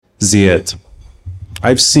Ziad.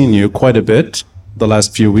 I've seen you quite a bit the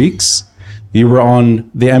last few weeks. You were on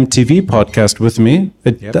the MTV podcast with me.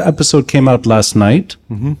 The episode came out last night.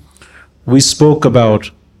 Mm-hmm. We spoke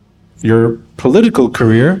about your political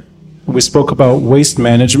career. We spoke about waste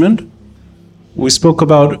management. We spoke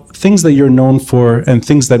about things that you're known for and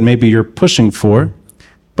things that maybe you're pushing for.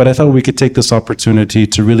 But I thought we could take this opportunity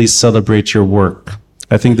to really celebrate your work.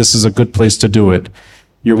 I think this is a good place to do it.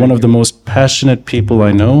 You're one of the most passionate people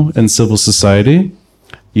I know in civil society.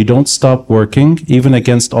 You don't stop working, even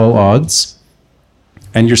against all odds.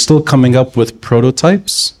 And you're still coming up with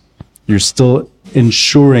prototypes. You're still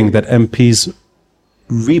ensuring that MPs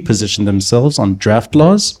reposition themselves on draft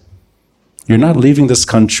laws. You're not leaving this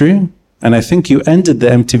country. And I think you ended the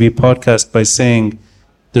MTV podcast by saying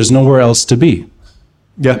there's nowhere else to be.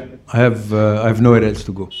 Yeah, I have nowhere else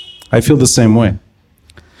to go. I feel the same way.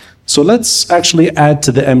 So let's actually add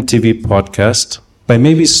to the MTV podcast by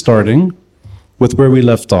maybe starting with where we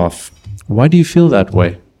left off. Why do you feel that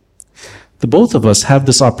way? The both of us have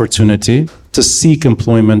this opportunity to seek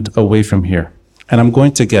employment away from here. And I'm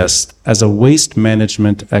going to guess, as a waste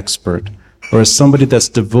management expert, or as somebody that's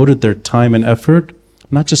devoted their time and effort,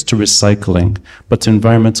 not just to recycling, but to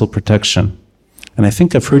environmental protection. And I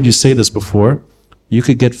think I've heard you say this before, you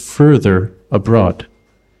could get further abroad,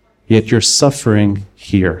 yet you're suffering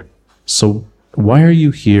here. So why are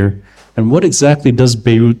you here? And what exactly does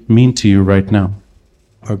Beirut mean to you right now?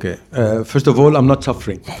 Okay. First of all, I'm not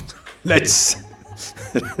suffering. Let's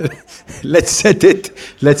set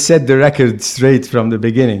the record straight from the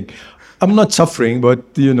beginning. I'm not suffering, but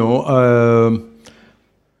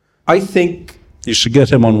I think you should get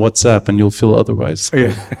him on WhatsApp and you'll feel otherwise.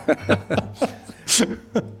 Yeah.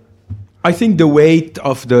 I think the weight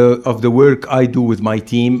of the work I do with my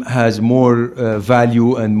team has more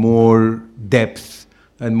value and more depth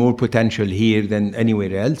and more potential here than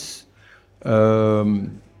anywhere else.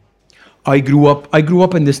 I grew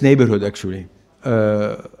up in this neighborhood actually.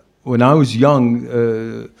 When I was young,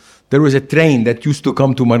 there was a train that used to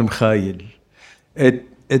come to Mar Mikhail.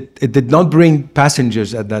 It did not bring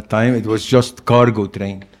passengers at that time. It was just cargo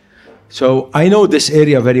train. So I know this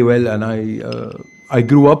area very well, and I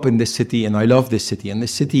grew up in this city, and I love this city. And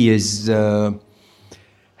this city is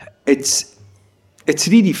it's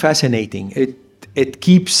really fascinating. It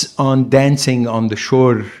keeps on dancing on the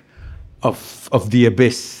shore of the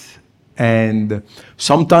abyss, and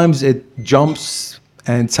sometimes it jumps,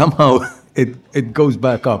 and somehow it goes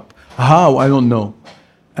back up. How, I don't know.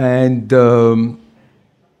 And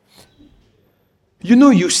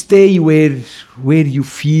you stay where you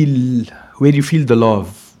feel the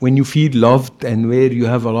love. When you feel loved, and where you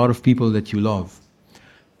have a lot of people that you love,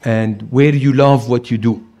 and where you love what you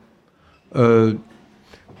do.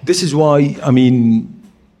 This is why,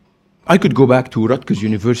 I could go back to Rutgers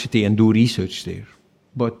University and do research there,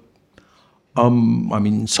 but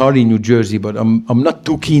sorry, New Jersey, but I'm not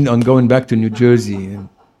too keen on going back to New Jersey.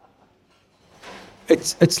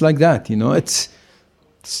 It's like that,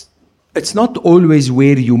 It's not always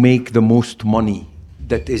where you make the most money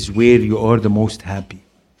that is where you are the most happy.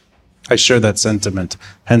 I share that sentiment.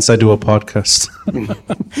 Hence, I do a podcast.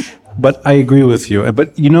 But I agree with you.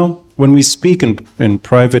 But, when we speak in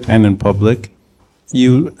private and in public,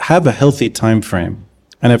 you have a healthy time frame.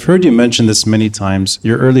 And I've heard you mention this many times,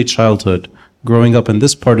 your early childhood, growing up in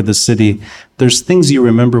this part of the city, there's things you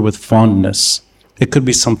remember with fondness. It could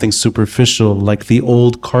be something superficial, like the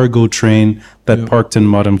old cargo train that parked in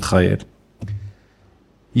Mar Mikhail.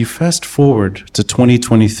 You fast forward to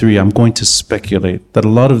 2023, I'm going to speculate that a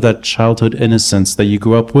lot of that childhood innocence that you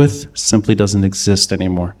grew up with simply doesn't exist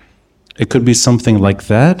anymore. It could be something like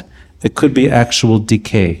that. It could be actual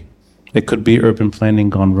decay. It could be urban planning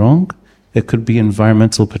gone wrong. It could be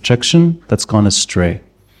environmental protection that's gone astray.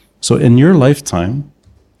 So in your lifetime,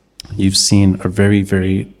 you've seen a very,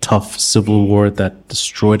 very tough civil war that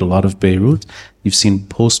destroyed a lot of Beirut. You've seen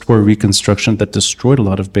post-war reconstruction that destroyed a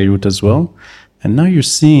lot of Beirut as well. And now you're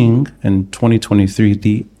seeing in 2023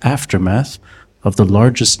 the aftermath of the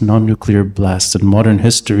largest non-nuclear blast in modern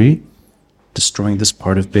history, destroying this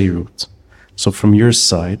part of Beirut. So from your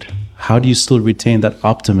side, how do you still retain that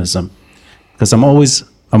optimism? Because I'm always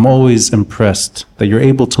impressed that you're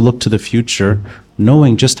able to look to the future,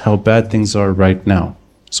 knowing just how bad things are right now.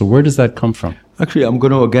 So where does that come from? Actually, I'm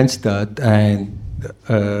going to go against that, and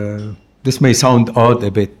this may sound odd a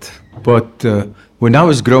bit, but when I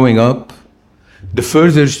was growing up, the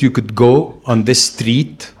furthest you could go on this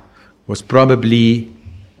street was probably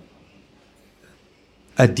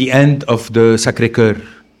at the end of the Chaker.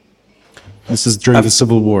 This is during the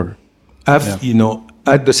Civil War. At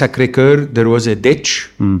the Chaker, there was a ditch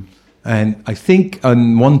And I think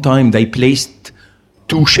on one time they placed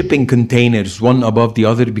 2 shipping containers, one above the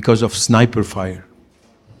other, because of sniper fire.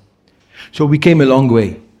 So we came a long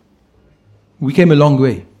way. We came a long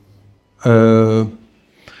way.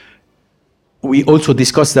 We also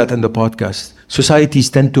discussed that in the podcast. Societies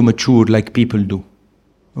tend to mature like people do.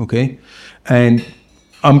 Okay? And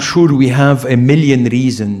I'm sure we have a million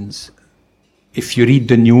reasons. If you read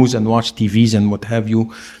the news and watch TVs and what have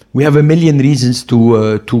you, we have a million reasons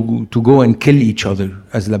to go and kill each other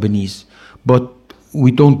as Lebanese. But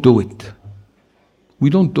we don't do it. We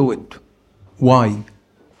don't do it. Why?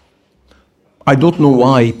 I don't know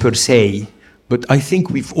why per se, but I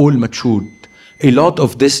think we've all matured. A lot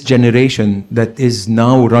of this generation that is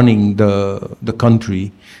now running the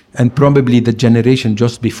country, and probably the generation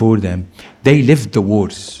just before them, they lived the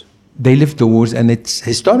wars. They lived the wars, and it's,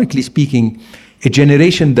 historically speaking, a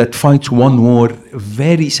generation that fights one war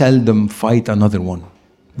very seldom fight another one.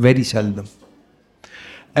 Very seldom.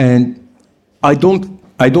 And I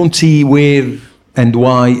don't see where and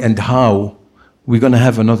why and how we're going to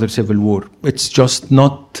have another civil war. It's just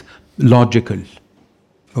not logical.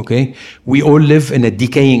 Okay? We all live in a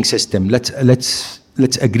decaying system. Let's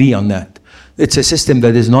agree on that. It's a system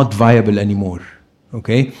that is not viable anymore.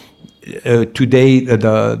 Okay? Today,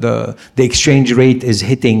 the exchange rate is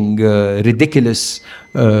hitting ridiculous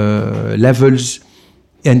levels,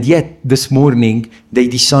 and yet this morning they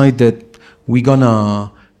decided we're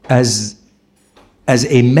gonna, as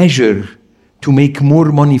a measure to make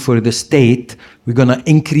more money for the state, we're gonna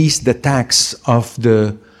increase the tax of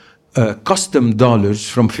the custom dollars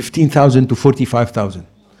from 15,000 to 45,000.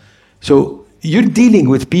 So you're dealing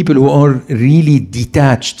with people who are really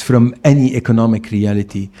detached from any economic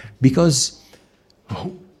reality. Because,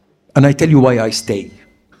 and I tell you why I stay.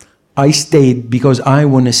 I stayed because I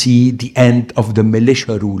want to see the end of the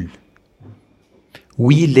militia rule.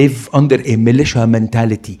 We live under a militia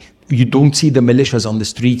mentality. You don't see the militias on the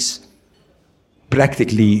streets,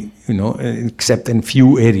 practically, except in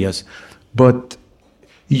few areas. But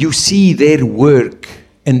you see their work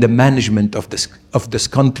in the management of this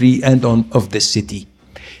country and of this city.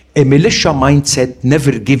 A militia mindset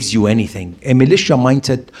never gives you anything. A militia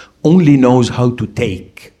mindset only knows how to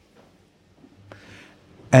take.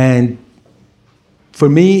 And for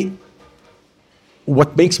me,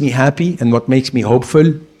 what makes me happy and what makes me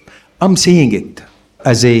hopeful, I'm seeing it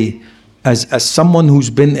as someone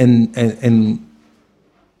who's been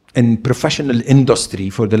in professional industry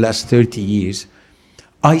for the last 30 years.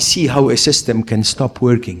 I see how a system can stop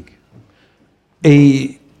working.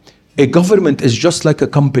 A government is just like a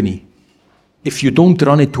company. If you don't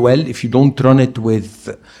run it well, if you don't run it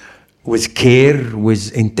with care,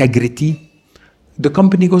 with integrity, the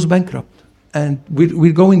company goes bankrupt. And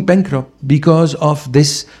we're going bankrupt because of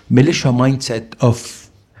this militia mindset of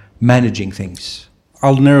managing things.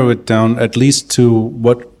 I'll narrow it down at least to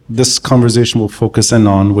what this conversation will focus in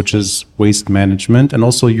on, which is waste management, and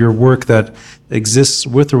also your work that exists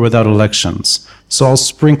with or without elections. So I'll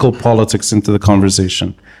sprinkle politics into the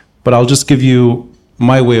conversation, but I'll just give you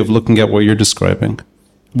my way of looking at what you're describing.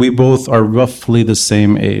 We both are roughly the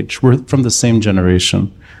same age. We're from the same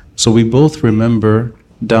generation. So we both remember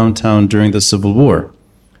downtown during the Civil War.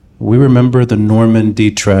 We remember the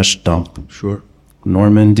Normandy trash dump. Sure.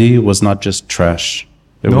 Normandy was not just trash.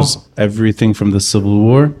 It was everything from the Civil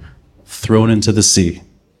War thrown into the sea.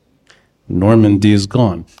 Normandy is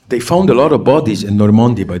gone. They found a lot of bodies in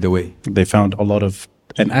Normandy, by the way. They found a lot of,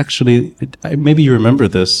 and actually, maybe you remember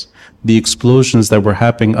this, the explosions that were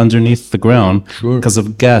happening underneath the ground because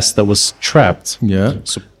of gas that was trapped. Yeah.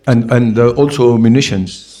 So, and also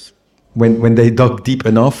munitions. When they dug deep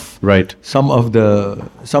enough, right. Some of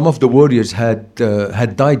the warriors had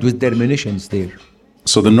died with their munitions there.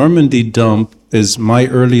 So the Normandy dump is my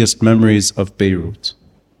earliest memories of Beirut.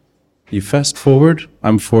 You fast forward,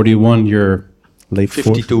 I'm 41, you're late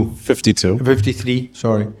 52. 52. 53,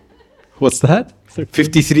 sorry. What's that?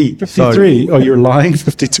 53. 53. Sorry. Oh, you're lying?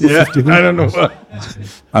 52, yeah, 51? I don't know.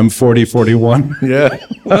 I'm 40, 41. Yeah.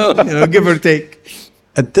 Well, give or take.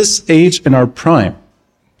 At this age in our prime,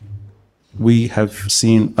 we have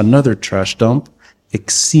seen another trash dump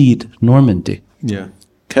exceed Normandy. Yeah.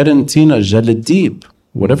 Karantina, Jaladib,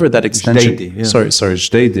 whatever that extension. Jdeidi, yeah. Sorry,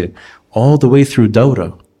 Jdeidi, all the way through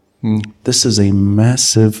Dawra. This is a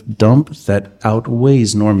massive dump that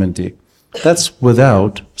outweighs Normandy. That's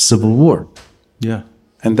without civil war. Yeah.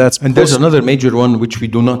 And there's another major one which we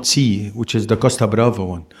do not see, which is the Costa Brava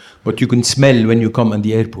one. But you can smell when you come on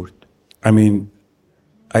the airport. I mean,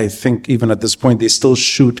 I think even at this point, they still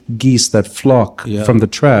shoot geese that flock from the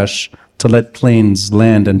trash to let planes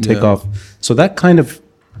land and take off. So that kind of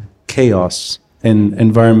chaos in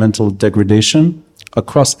environmental degradation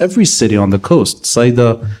across every city on the coast.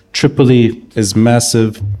 Saida, Tripoli is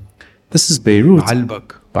massive. This is Beirut.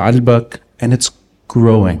 Baalbek, and it's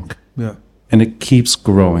growing. Yeah. And it keeps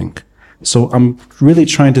growing. So I'm really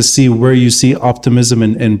trying to see where you see optimism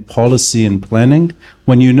in policy and planning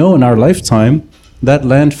when you know in our lifetime that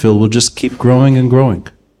landfill will just keep growing and growing.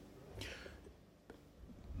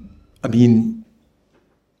 I mean,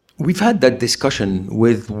 we've had that discussion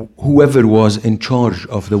with whoever was in charge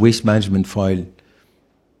of the waste management file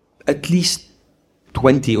at least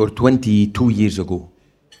 20 or 22 years ago.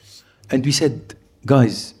 And we said,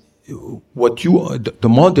 guys, the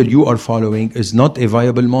model you are following is not a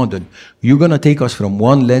viable model. You're going to take us from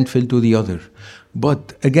one landfill to the other.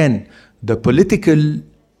 But again, the political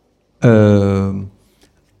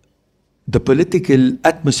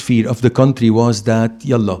atmosphere of the country was that,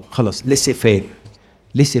 yalla, khalas, laissez-faire.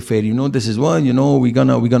 Laissez-faire, this is what, we're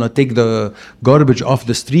gonna take the garbage off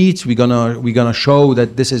the streets, we're gonna show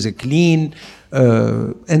that this is a clean,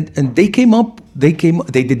 and they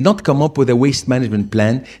did not come up with a waste management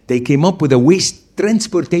plan, they came up with a waste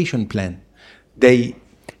transportation plan. They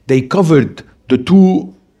covered the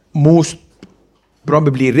two most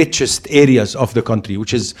probably richest areas of the country,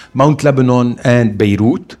 which is Mount Lebanon and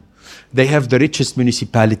Beirut. They have the richest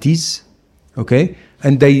municipalities, okay?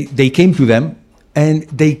 And they came to them and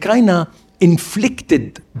they kind of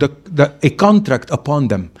inflicted a contract upon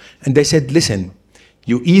them. And they said, listen,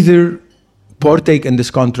 you either partake in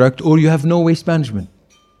this contract or you have no waste management.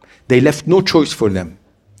 They left no choice for them.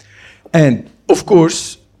 And of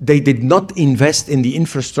course, they did not invest in the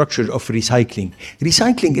infrastructure of recycling.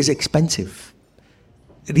 Recycling is expensive.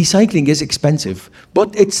 Recycling is expensive,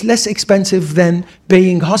 but it's less expensive than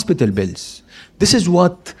paying hospital bills. This is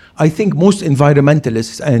what I think most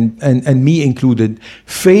environmentalists, and me included,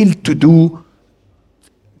 fail to do,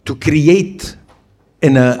 to create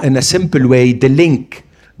in a simple way the link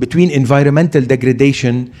between environmental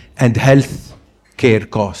degradation and health care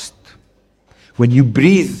cost. When you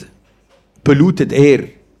breathe polluted air,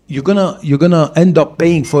 you're gonna end up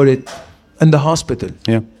paying for it in the hospital.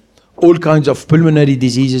 Yeah. All kinds of pulmonary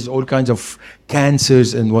diseases, all kinds of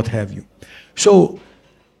cancers and what have you. So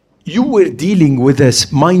you were dealing with this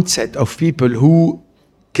mindset of people who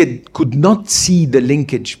could not see the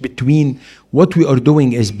linkage between what we are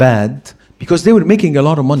doing is bad because they were making a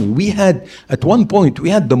lot of money. At one point, we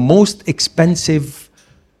had the most expensive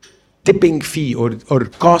tipping fee or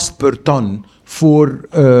cost per ton for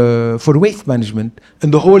waste management in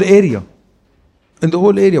the whole area. In the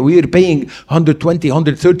whole area, we were paying $120,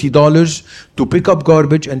 $130 to pick up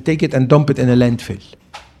garbage and take it and dump it in a landfill.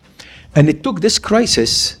 And it took this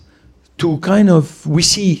crisis to we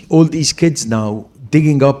see all these kids now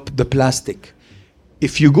digging up the plastic.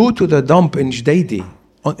 If you go to the dump in Jdeidi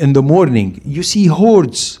in the morning, you see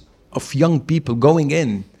hordes of young people going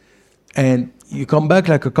in, and you come back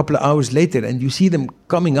like a couple of hours later and you see them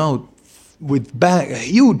coming out with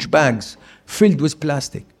huge bags filled with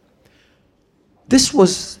plastic. This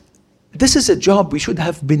is a job we should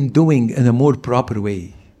have been doing in a more proper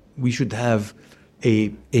way. We should have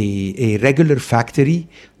a regular factory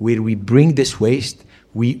where we bring this waste,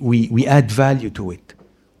 we add value to it.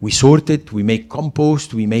 We sort it, we make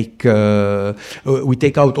compost, we take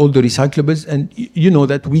out all the recyclables, and you know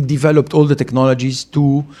that we developed all the technologies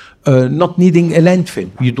to not needing a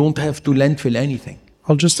landfill. You don't have to landfill anything.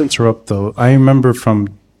 I'll just interrupt though. I remember from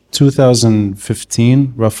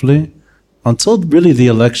 2015, roughly, until really the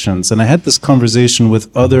elections, and I had this conversation with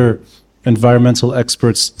other environmental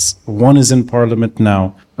experts. One is in parliament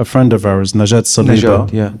now, a friend of ours, Najat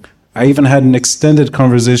Saliba. Yeah. I even had an extended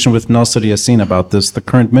conversation with Nasser Yassin about this, the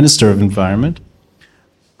current Minister of Environment.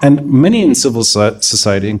 And many in civil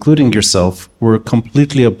society, including yourself, were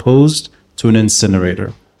completely opposed to an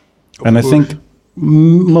incinerator. And I think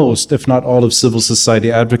most, if not all, of civil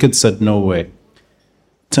society advocates said no way.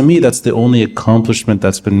 To me, that's the only accomplishment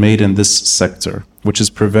that's been made in this sector, which is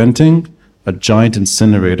preventing a giant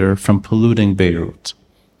incinerator from polluting Beirut.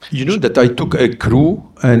 You know that I took a crew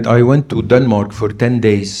and I went to Denmark for 10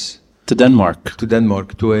 days. To Denmark? To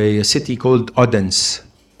Denmark, to a city called Odense.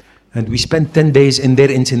 And we spent 10 days in their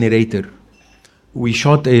incinerator. We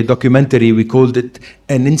shot a documentary, we called it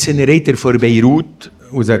An Incinerator for Beirut,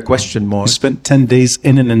 with a question mark. You spent 10 days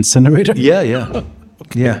in an incinerator? Yeah.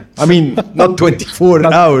 Yeah, I mean, not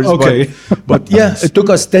 24 hours, okay. but yeah, it took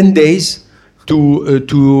us 10 days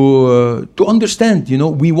to understand.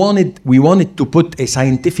 We wanted to put a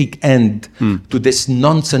scientific end to this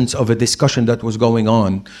nonsense of a discussion that was going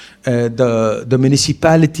on. The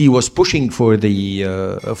municipality was pushing for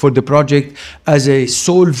the project as a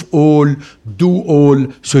solve all, do all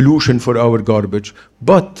solution for our garbage,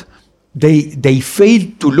 but they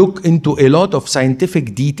failed to look into a lot of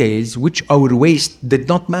scientific details which our waste did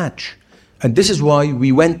not match, and this is why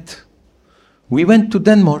we went to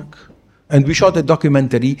Denmark. And we shot a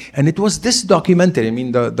documentary, and it was this documentary. I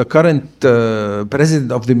mean, the current president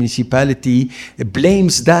of the municipality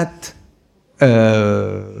blames that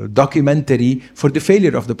documentary for the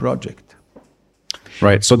failure of the project.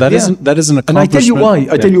 Right. So that isn't an accomplishment. And I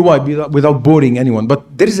tell you why, without boring anyone.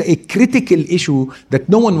 But there is a critical issue that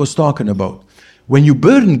no one was talking about. When you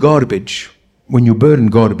burn garbage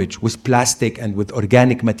with plastic and with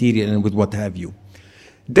organic material and with what have you,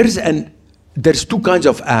 there's two kinds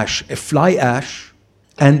of ash, a fly ash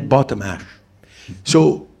and bottom ash.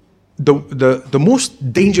 So the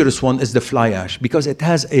most dangerous one is the fly ash because it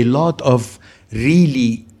has a lot of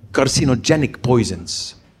really carcinogenic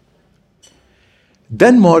poisons.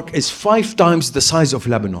 Denmark is 5 times the size of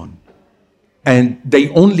Lebanon, and they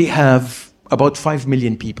only have about 5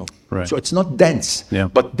 million people. Right. So it's not dense, Yeah.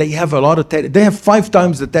 but they have a lot of they have 5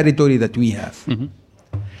 times the territory that we have.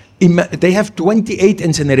 They have 28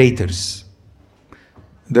 incinerators.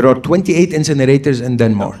 There are 28 incinerators in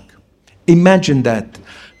Denmark. Imagine that.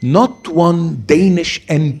 Not one Danish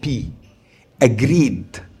MP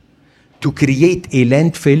agreed to create a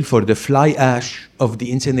landfill for the fly ash of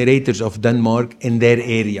the incinerators of Denmark in their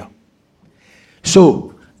area.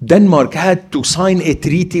 So Denmark had to sign a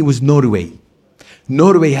treaty with Norway.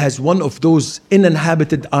 Norway has one of those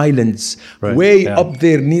uninhabited islands way up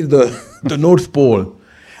there near the North Pole.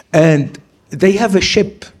 And they have a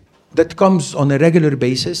ship that comes on a regular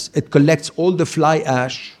basis. It collects all the fly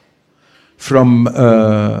ash from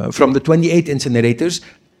the 28 incinerators.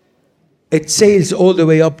 It sails all the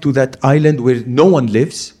way up to that island where no one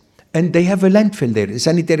lives, and they have a landfill there, a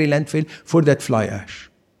sanitary landfill for that fly ash.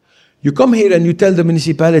 You come here and you tell the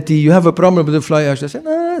municipality you have a problem with the fly ash. They say,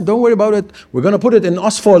 don't worry about it. We're gonna put it in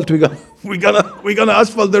asphalt. We're gonna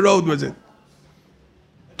asphalt the road with it.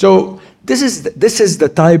 So this is the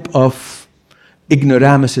type of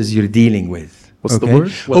ignoramuses you're dealing with. What's the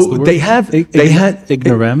word? What's the word? They had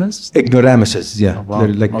ignoramus? Ignoramuses, yeah. Oh, wow.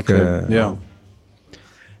 They're like, Yeah.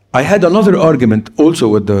 I had another argument also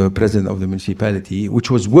with the president of the municipality,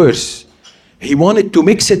 which was worse. He wanted to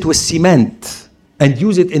mix it with cement and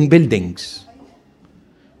use it in buildings.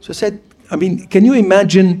 So I said, I mean, can you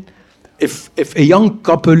imagine if a young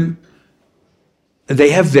couple, they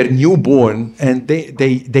have their newborn and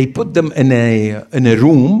they put them in a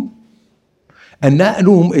room, and that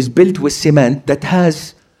room is built with cement that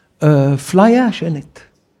has fly ash in it.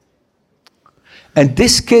 And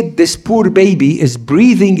this poor baby, is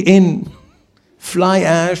breathing in fly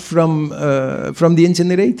ash from the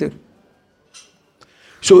incinerator.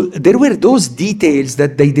 So there were those details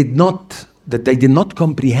that they did not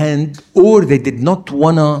comprehend, or they did not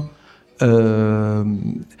wanna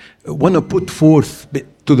put forth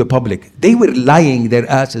to the public. They were lying their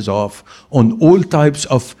asses off on all types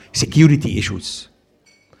of security issues.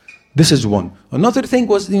 This is one. Another thing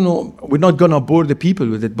was, we're not gonna bore the people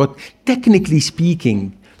with it, but technically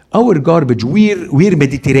speaking, our garbage, we're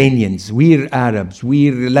Mediterraneans, we're Arabs,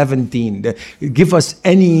 we're Levantine. Give us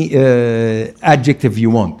any adjective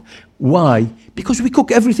you want. Why? Because we cook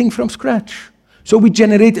everything from scratch. So we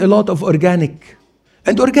generate a lot of organic.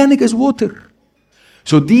 And organic is water.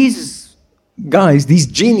 So these guys, these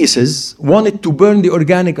geniuses, wanted to burn the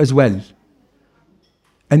organic as well.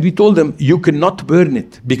 And we told them, you cannot burn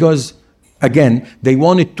it, because, again, they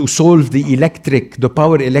wanted to solve the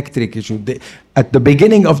power electric issue. At the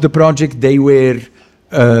beginning of the project, they were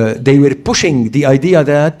pushing the idea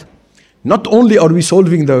that not only are we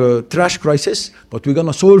solving the trash crisis, but we're going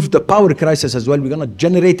to solve the power crisis as well. We're going to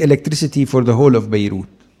generate electricity for the whole of Beirut.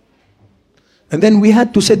 And then we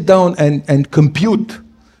had to sit down and compute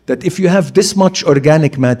that if you have this much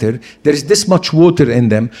organic matter, there is this much water in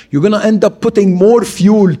them, you're going to end up putting more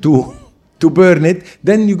fuel to burn it,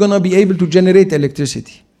 then you're going to be able to generate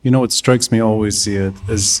electricity. What strikes me always, Ziad,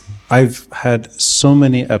 is I've had so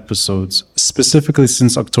many episodes, specifically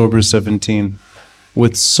since October 17,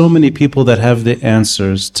 with so many people that have the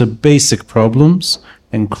answers to basic problems,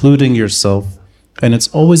 including yourself, and it's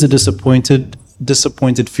always a disappointed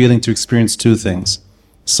feeling to experience two things.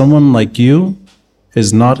 Someone like you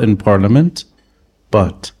is not in parliament,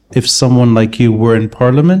 but if someone like you were in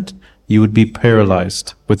parliament, you would be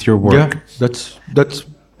paralyzed with your work. Yeah, that's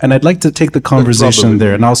And I'd like to take the conversation Probably.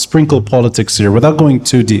 there, and I'll sprinkle politics here without going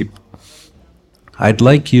too deep. I'd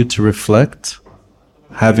like you to reflect,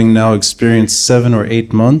 having now experienced 7 or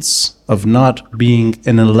 8 months of not being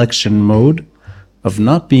in election mode, of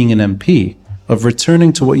not being an MP, of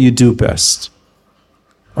returning to what you do best.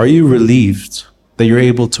 Are you relieved that you're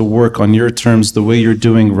able to work on your terms the way you're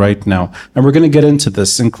doing right now? And we're going to get into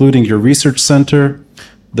this, including your research center,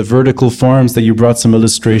 the vertical farms that you brought some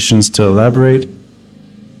illustrations to elaborate,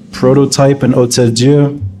 prototype and Hôtel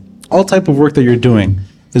Dieu, all type of work that you're doing.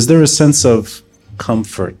 Is there a sense of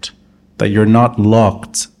comfort that you're not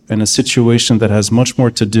locked in a situation that has much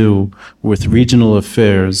more to do with regional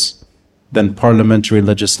affairs than parliamentary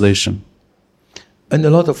legislation? And a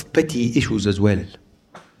lot of petty issues as well.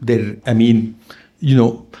 I mean, you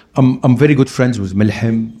know, I'm very good friends with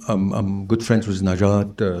Milham. I'm good friends with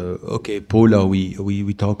Najat. Paula,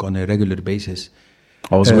 we talk on a regular basis.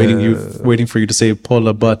 I was waiting for you to say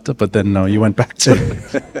Paula, but then no, you went back to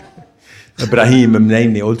Ibrahim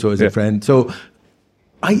Mnaini also as a friend. So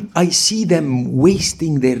I see them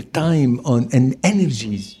wasting their time and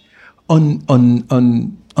energies on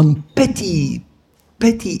petty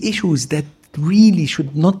issues that really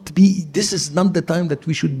should not be. This is not the time that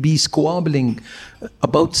we should be squabbling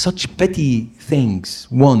about such petty things.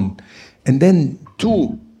 One, and then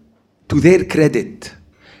two, to their credit,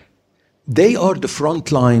 they are the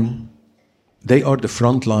front line. They are the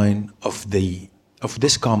front line of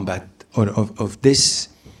this combat, or of this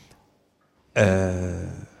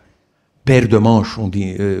paire de manches.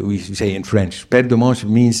 We say in French. Paire de manches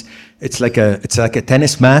means it's like a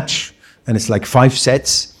tennis match, and it's like 5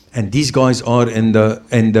 sets. And these guys are in the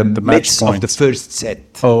midst of the first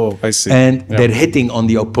set. Oh, I see. And they're hitting on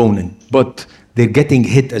the opponent, but they're getting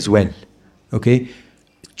hit as well. Okay,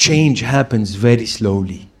 change happens very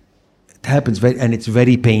slowly. It happens and it's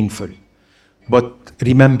very painful. But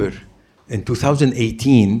remember, in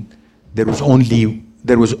 2018, there was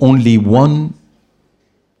only one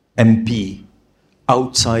MP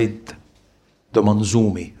outside the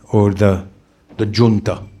Manzoumi or the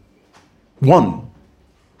junta. One.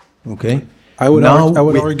 Okay. I would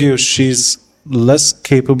argue she's less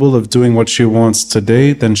capable of doing what she wants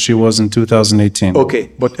today than she was in 2018.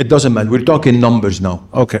 Okay, but it doesn't matter. We're talking numbers now.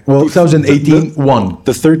 Okay. Well, 2018, one.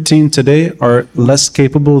 The 13 today are less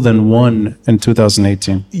capable than one in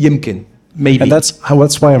 2018. Yimkin, maybe. And that's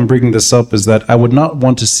why I'm bringing this up, is that I would not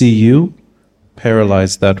want to see you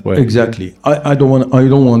paralyzed that way. Exactly. I don't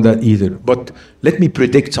want that either. But let me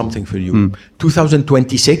predict something for you.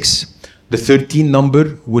 2026, the 13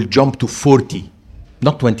 number will jump to 40,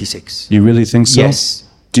 not 26. You really think so? Yes.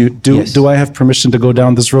 Do I have permission to go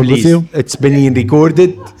down this road Please. with you? It's being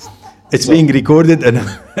recorded. It's being recorded, and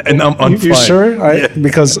I'm on fire. You sure?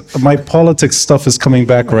 Because my politics stuff is coming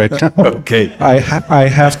back right now. Okay. I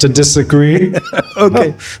have to disagree.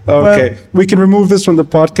 Okay. Okay. Well, we can remove this from the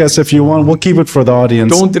podcast if you want. We'll keep it for the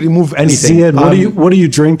audience. Don't remove anything. Ziad, what are you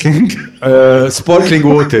drinking? Sparkling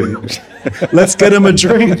water. Let's get him a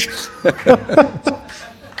drink.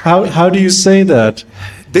 How do you say that?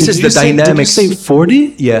 This is the dynamics. Did you say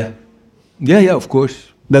 40? Yeah, of course.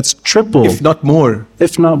 That's triple. If not more.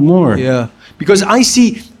 If not more. Yeah. Because I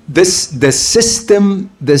see this, the system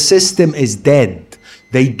is dead.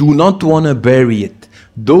 They do not want to bury it.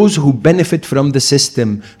 Those who benefit from the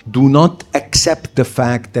system do not accept the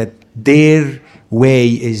fact that their way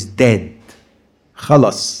is dead.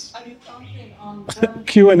 Khalas. Are you counting on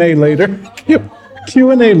Q&A later.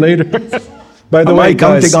 Q&A later. By the Am way, I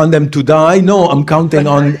counting guys, on them to die? No, I'm counting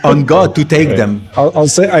on God to take them. I'll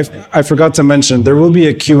say I forgot to mention there will be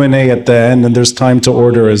a Q&A at the end, and there's time to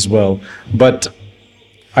order as well. But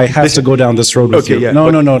I have to go down this road with you. Yeah, no.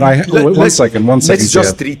 One second. Let's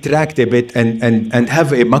just Ziad. retract a bit and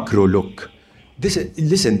have a macro look.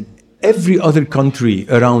 Listen, every other country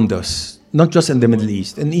around us, not just in the Middle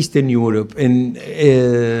East, in Eastern Europe,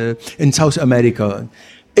 in South America,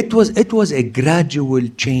 it was a gradual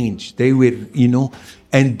change. They were,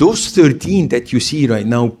 and those 13 that you see right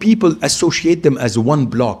now, people associate them as one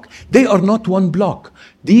block. They are not one block.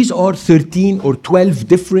 These are 13 or 12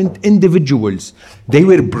 different individuals. They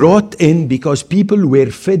were brought in because people were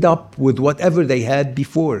fed up with whatever they had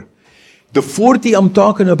before. The 40 I'm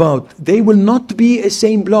talking about, they will not be a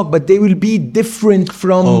same block, but they will be different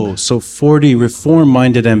from... Oh, so 40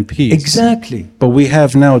 reform-minded MPs. Exactly. But we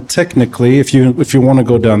have now technically, if you want to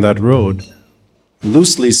go down that road,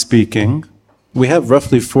 loosely speaking, we have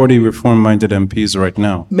roughly 40 reform-minded MPs right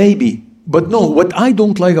now. Maybe. But no, what I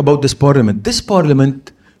don't like about this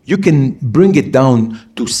parliament, you can bring it down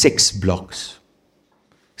to 6 blocks.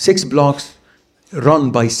 6 blocks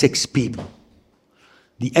run by 6 people.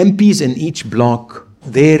 The MPs in each block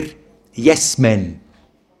they're yes men.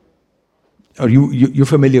 Are you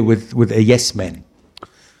familiar with a yes man?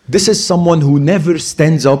 This is someone who never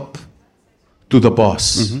stands up to the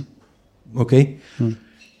boss. Okay?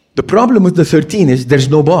 The problem with the 13 is there's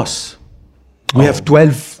no boss. We have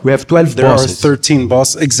 12 bosses. There are 13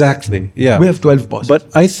 bosses. Exactly. Yeah. We have 12 bosses. But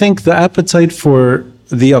I think the appetite for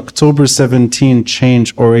the October 17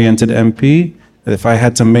 change-oriented MP, if I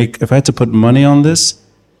had to put money on this,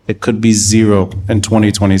 it could be 0 in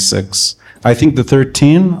 2026. I think the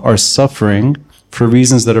 13 are suffering for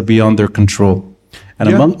reasons that are beyond their control. And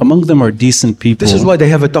among them are decent people. This is why they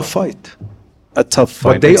have a tough fight. A tough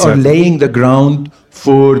fight. But they are laying the ground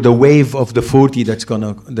for the wave of the 40 that's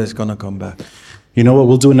gonna come back. You know what?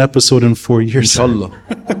 We'll do an episode in 4 years. Inshallah.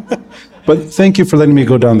 But thank you for letting me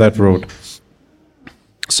go down that road.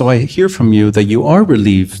 So I hear from you that you are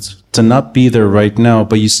relieved to not be there right now,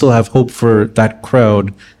 but you still have hope for that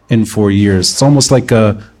crowd in 4 years. It's almost like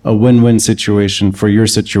a win-win situation for your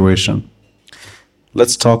situation.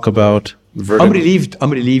 Let's talk about I'm relieved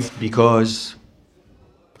because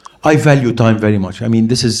I value time very much. I mean,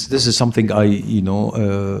 this is something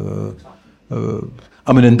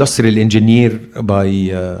I'm an industrial engineer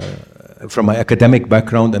from my academic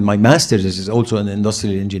background, and my master's is also in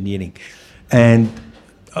industrial engineering. And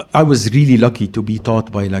I was really lucky to be taught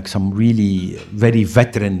by like some really very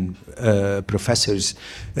veteran professors.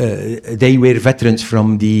 They were veterans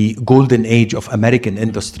from the golden age of American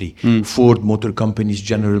industry. Ford Motor Companies,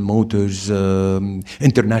 General Motors,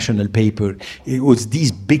 International Paper. It was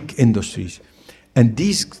these big industries. And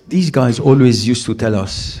these guys always used to tell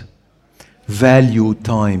us, value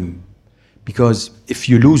time. Because if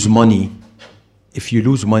you lose money,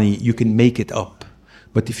 you can make it up.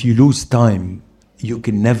 But if you lose time, you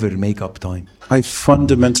can never make up time. I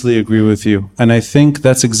fundamentally agree with you. And I think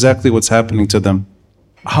that's exactly what's happening to them.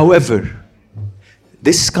 However,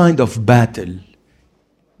 this kind of battle,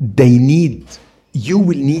 you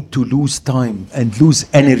will need to lose time and lose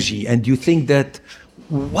energy. And you think that,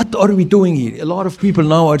 what are we doing here? A lot of people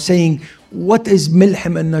now are saying, what is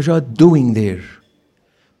Milham and Najat doing there?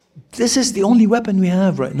 This is the only weapon we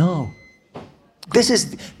have right now. This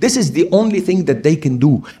is the only thing that they can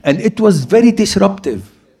do. And it was very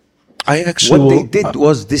disruptive. What they did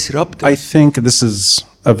was disruptive. I think this is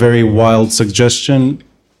a very wild suggestion.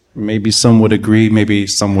 Maybe some would agree, maybe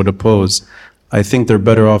some would oppose. I think they're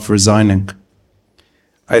better off resigning.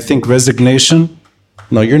 I think resignation,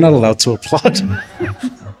 no, you're not allowed to applaud.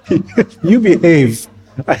 You behave.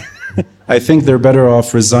 I think they're better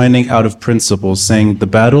off resigning out of principle, saying the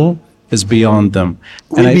battle is beyond them.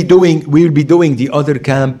 We'll be doing the other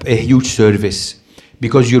camp a huge service,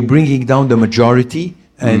 because you're bringing down the majority,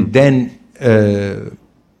 and then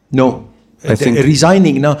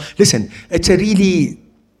resigning now. Listen, it's a really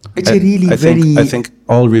I think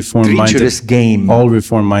all treacherous game. All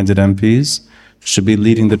reform-minded MPs should be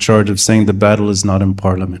leading the charge of saying the battle is not in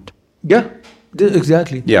Parliament. Yeah,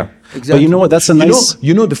 exactly. Yeah, exactly. But you know what? That's a nice.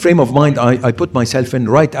 You know the frame of mind I put myself in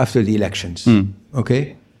right after the elections.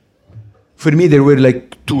 Okay. For me, there were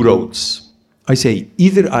like two roads. I say,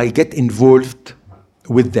 either I get involved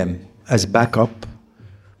with them as backup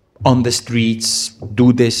on the streets,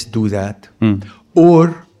 do this, do that,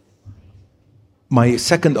 or my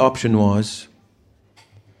second option was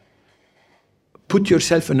put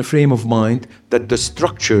yourself in a frame of mind that the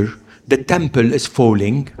structure, the temple is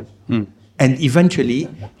falling, and eventually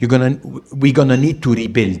we're gonna need to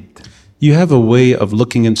rebuild. You have a way of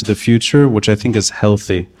looking into the future, which I think is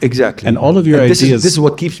healthy. Exactly. And all of your ideas. This is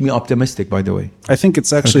what keeps me optimistic, by the way. I think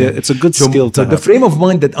it's actually it's a good skill to have. The frame of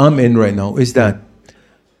mind that I'm in right now is that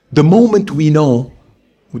the moment we know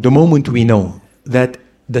that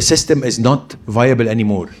the system is not viable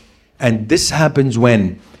anymore, and this happens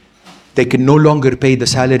when they can no longer pay the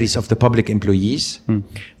salaries of the public employees,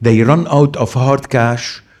 they run out of hard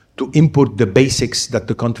cash to import the basics that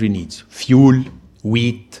the country needs: fuel,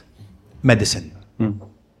 wheat, medicine.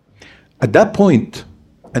 At that point,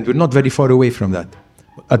 and we're not very far away from that,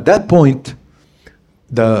 at that point,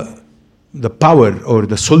 the power or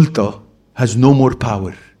the sulta has no more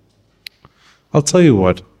power. I'll tell you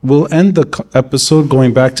what, we'll end the episode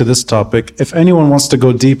going back to this topic. If anyone wants to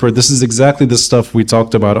go deeper, this is exactly the stuff we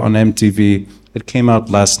talked about on MTV. It came out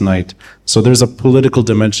last night. So there's a political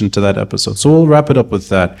dimension to that episode. So we'll wrap it up with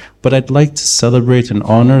that. But I'd like to celebrate and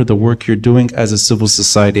honor the work you're doing as a civil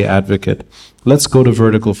society advocate. Let's go to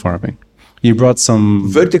vertical farming. You brought some...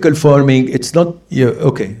 Vertical farming, it's not...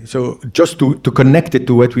 okay, so just to connect it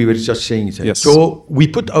to what we were just saying. Yes. So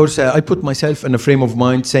I put myself in a frame of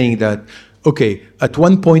mind saying that, okay, at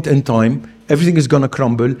one point in time, everything is going to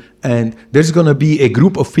crumble, and there's going to be a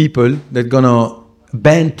group of people that are going to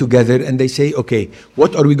band together and they say, okay,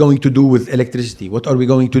 what are we going to do with electricity? What are we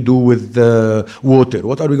going to do with water?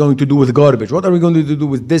 What are we going to do with garbage? What are we going to do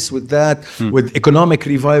with this, with that, with economic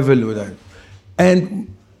revival? With that?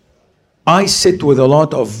 And I sit with a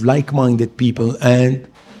lot of like-minded people and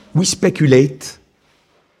we speculate,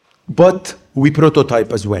 but we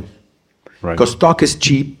prototype as well. Right. Because talk is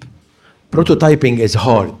cheap, prototyping is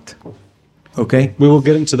hard. Okay? We will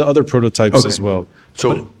get into the other prototypes as well.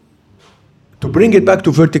 So, to bring it back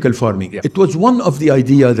to vertical farming, it was one of the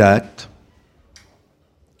idea that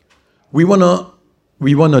we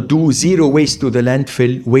wanna do zero waste to the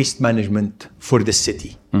landfill waste management for the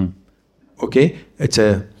city. Okay, it's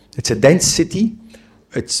a dense city,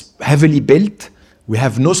 it's heavily built. We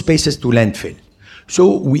have no spaces to landfill,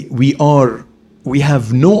 so we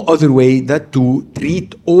have no other way that to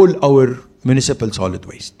treat all our municipal solid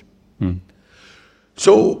waste.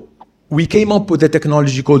 So we came up with a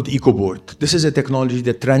technology called EcoBoard. This is a technology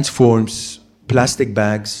that transforms plastic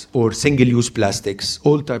bags or single-use plastics,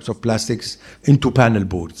 all types of plastics, into panel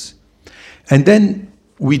boards. And then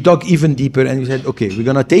we dug even deeper and we said, okay, we're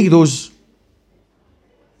gonna take those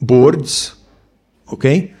boards,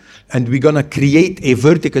 okay, and we're gonna create a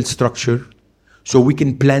vertical structure so we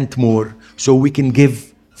can plant more, so we can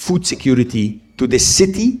give food security to the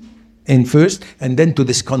city in first and then to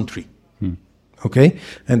this country. Okay,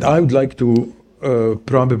 and I would like to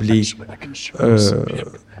probably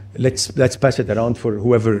let's pass it around for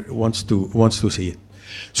whoever wants to see it.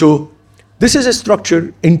 So this is a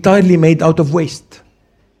structure entirely made out of waste,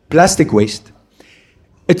 plastic waste.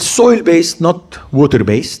 It's soil-based, not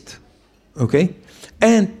water-based. Okay,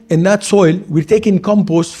 and in that soil we're taking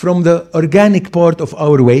compost from the organic part of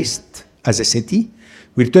our waste as a city.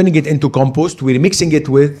 We're turning it into compost. We're mixing it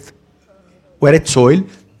with wet soil.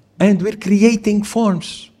 And we're creating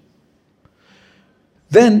farms.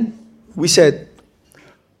 Then we said,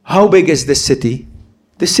 how big is this city?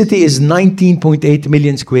 This city is 19.8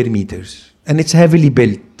 million square meters, and it's heavily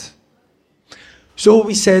built. So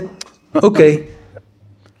we said, okay,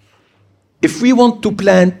 if we want to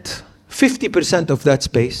plant 50% of that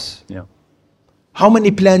space, how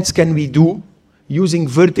many plants can we do using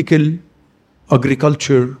vertical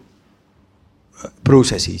agriculture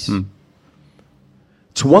processes?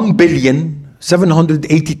 It's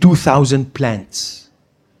 1,782,000 plants.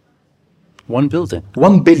 1 building.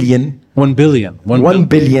 1 billion. 1 billion. 1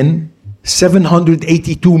 billion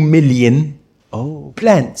 782 million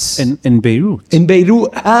plants. In Beirut. In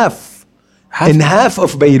Beirut, half. In half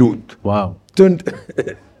of Beirut. Wow. Turned.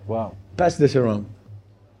 Wow. Pass this around.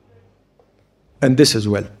 And this as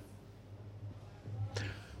well.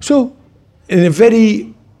 So, in a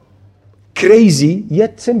very crazy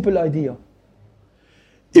yet simple idea,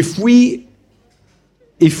 if we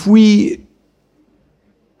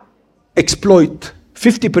exploit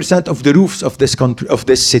 50% of the roofs of this country, of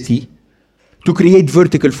this city, to create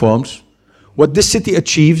vertical farms, what this city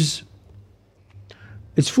achieves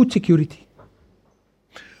is food security.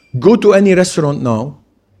 Go to any restaurant now.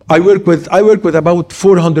 I work with about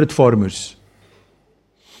 400 farmers.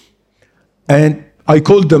 And I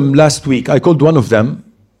called them last week. I called one of them.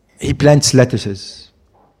 He plants lettuces.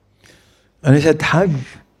 And I said, Haj,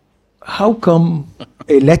 how come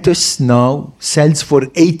a lettuce now sells for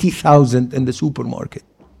 80,000 in the supermarket?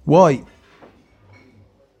 Why?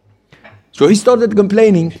 So he started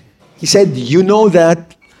complaining. He said, you know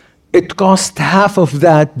that it cost half of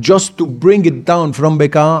that just to bring it down from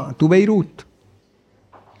Bekaa to Beirut.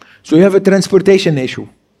 So you have a transportation issue.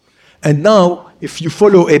 And now, if you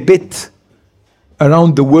follow a bit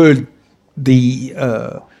around the world,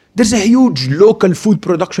 there's a huge local food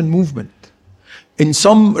production movement. In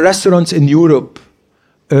some restaurants in Europe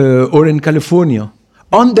or in California,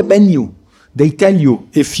 on the menu, they tell you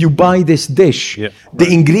if you buy this dish, the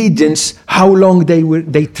ingredients, how long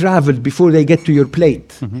they traveled before they get to your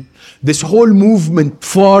plate. This whole movement,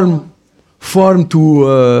 farm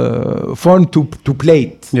to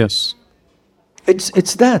plate. Yes.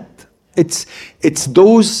 It's that. It's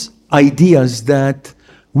those ideas that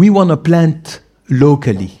we want to plant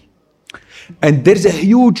locally. And there's a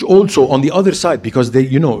huge also on the other side, because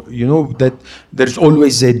you know that there's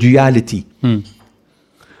always a duality.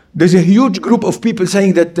 There's a huge group of people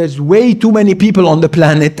saying that there's way too many people on the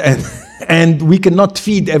planet and we cannot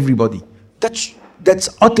feed everybody. That's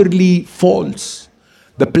utterly false.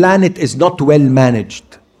 The planet is not well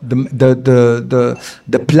managed. The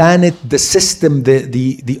planet, the system,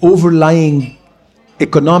 the overlying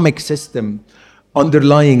economic system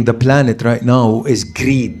underlying the planet right now is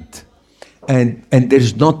greed. And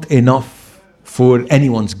there's not enough for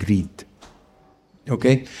anyone's greed.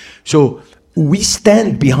 Okay? So we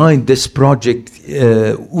stand behind this project.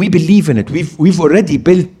 We believe in it. We've already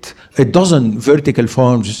built a dozen vertical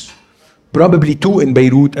farms, probably 2 in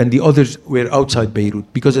Beirut, and the others were outside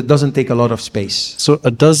Beirut because it doesn't take a lot of space. So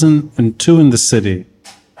a dozen and 2 in the city.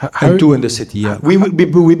 And 2 in the city, yeah.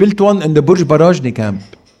 We built one in the Burj Barajni camp,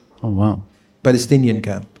 Oh, wow. Palestinian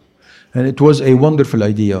camp. And it was a wonderful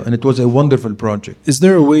idea, and it was a wonderful project. Is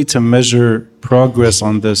there a way to measure progress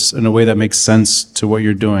on this in a way that makes sense to what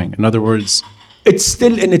you're doing? In other words, It's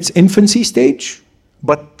still in its infancy stage,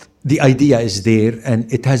 but the idea is there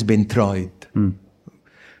and it has been tried.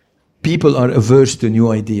 People are averse to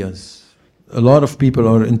new ideas. A lot of people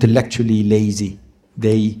are intellectually lazy.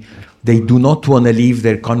 They do not want to leave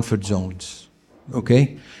their comfort zones.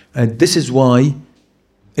 Okay? And this is why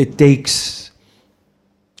it takes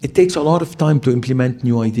a lot of time to implement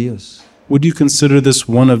new ideas. would you consider this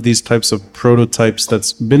one of these types of prototypes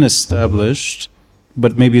that's been established,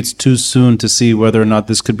 but maybe it's too soon to see whether or not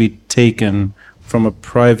this could be taken from a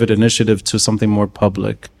private initiative to something more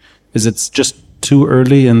public? Is it just too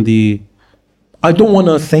early in the... I don't want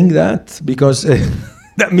to think that because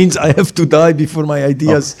that means I have to die before my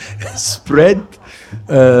ideas spread.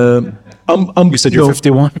 You said you're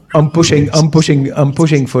 51? I'm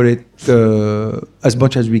pushing for it as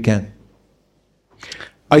much as we can.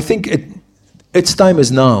 I think its time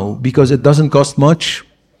is now because it doesn't cost much.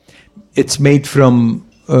 It's made from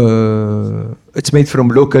local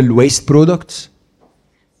waste products,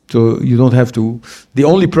 so you don't have to. The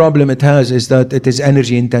only problem it has is that it is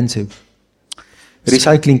energy intensive.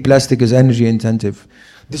 Recycling plastic is energy intensive.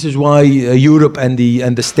 This is why Europe and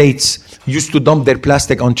the States used to dump their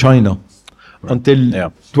plastic on China. Until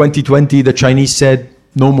 2020, the Chinese said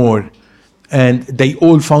no more. And they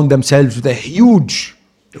all found themselves with a huge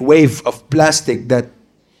wave of plastic that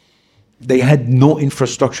they had no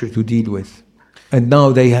infrastructure to deal with. And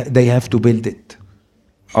now they have to build it.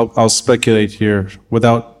 I'll speculate here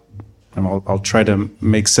without, and I'll try to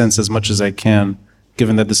make sense as much as I can,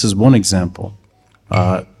 given that this is one example.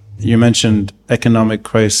 You mentioned economic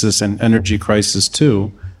crisis and energy crisis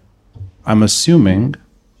too. I'm assuming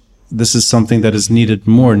this is something that is needed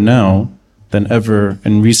more now than ever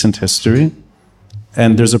in recent history.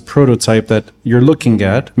 And there's a prototype that you're looking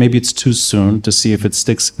at. Maybe it's too soon to see if it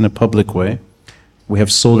sticks in a public way. We have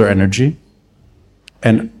solar energy.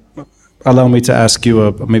 And allow me to ask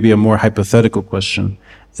you maybe a more hypothetical question.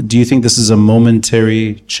 Do you think this is a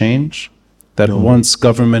momentary change? That once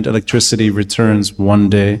government electricity returns one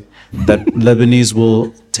day, that Lebanese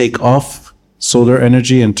will take off solar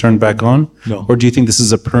energy and turn back on? No. Or do you think this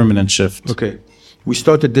is a permanent shift? Okay. We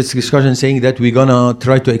started this discussion saying that we're going to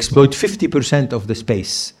try to exploit 50% of the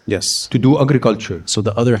space Yes. to do agriculture. So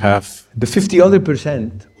the other half, The 50 other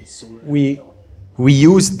percent, we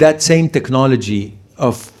use that same technology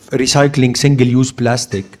of recycling single-use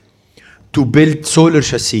plastic to build solar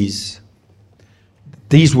chassis.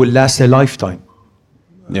 These will last a lifetime.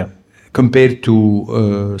 yeah. Compared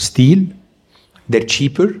to steel, they're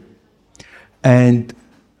cheaper. And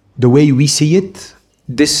the way we see it,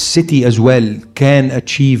 this city as well can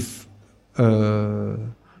achieve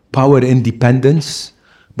power independence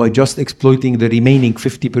by just exploiting the remaining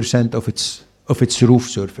 50% of its roof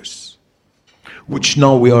surface, which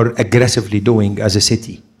now we are aggressively doing as a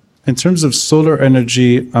city. In terms of solar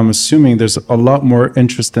energy, I'm assuming there's a lot more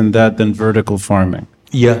interest in that than vertical farming.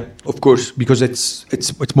 Yeah, of course, because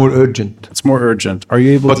it's more urgent. It's more urgent. Are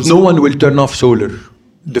you able But to... no one will turn off solar.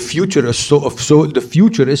 The future is the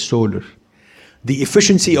future is solar. The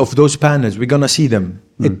efficiency of those panels, we're gonna see them.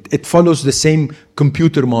 It follows the same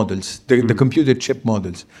computer models, the computer chip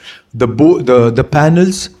models. The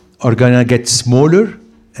panels are gonna get smaller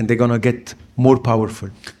and they're gonna get more powerful.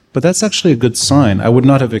 But that's actually a good sign. I would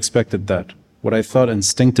not have expected that. What I thought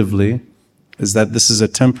instinctively is that this is a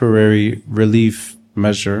temporary relief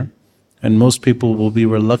measure, and most people will be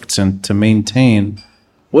reluctant to maintain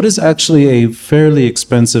what is actually a fairly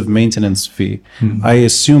expensive maintenance fee. I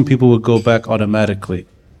assume people would go back automatically.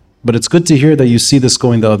 But it's good to hear that you see this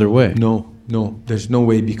going the other way. No, there's no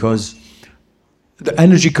way, because the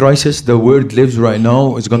energy crisis the world lives right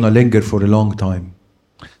now is gonna linger for a long time.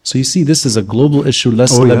 So you see this is a global issue,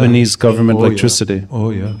 less Oh, yeah. Lebanese government Oh, yeah. electricity.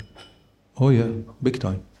 Oh yeah, big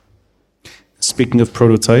time. Speaking of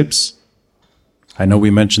prototypes, I know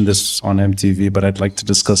we mentioned this on MTV, but I'd like to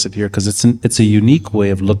discuss it here because it's a unique way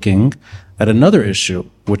of looking at another issue,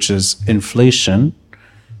 which is inflation,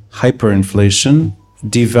 hyperinflation,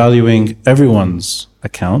 devaluing everyone's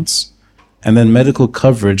accounts, and then medical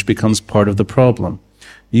coverage becomes part of the problem.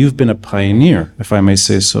 You've been a pioneer, if I may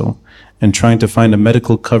say so, in trying to find a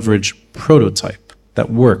medical coverage prototype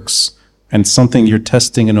that works and something you're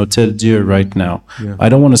testing in Hotel Dieu right now. Yeah. I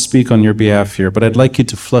don't want to speak on your behalf here, but I'd like you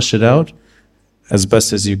to flush it out as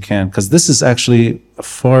best as you can, because this is actually a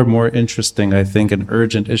far more interesting, I think, and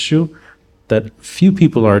urgent issue that few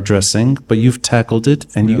people are addressing, but you've tackled it,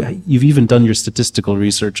 and you've even done your statistical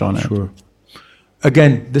research on it. Sure.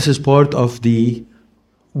 Again, this is part of the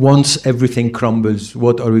once everything crumbles,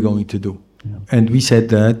 what are we going to do? Yeah. And we said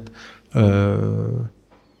that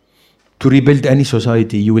to rebuild any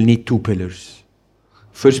society, you will need two pillars.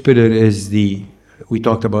 First pillar is we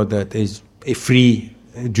talked about that, is a free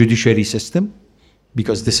judiciary system,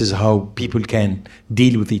 because this is how people can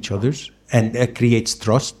deal with each other, and that creates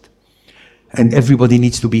trust. And everybody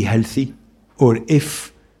needs to be healthy, or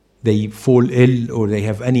if they fall ill or they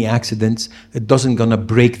have any accidents, it doesn't gonna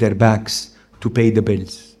break their backs to pay the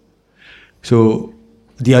bills. So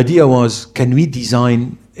the idea was, can we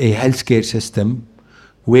design a healthcare system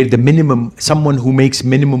where someone who makes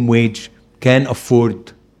minimum wage can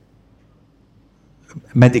afford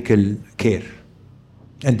medical care?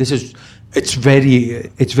 And it's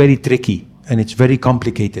very tricky and it's very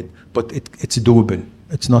complicated, but it's doable.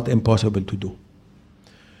 It's not impossible to do.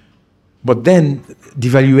 But then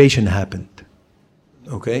devaluation happened,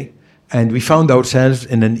 okay? And we found ourselves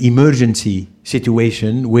in an emergency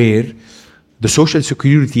situation where the social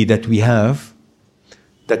security that we have,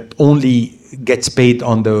 that only gets paid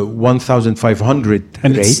on the 1,500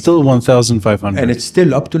 And rate. it's still 1,500. And it's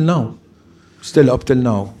still up till now. Still up till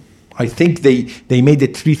now. I think they made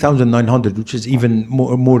it 3,900, which is even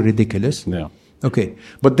more ridiculous. Yeah. Okay.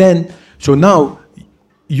 But then, so now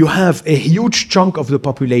you have a huge chunk of the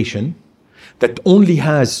population that only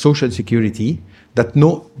has social security, that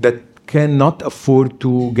cannot afford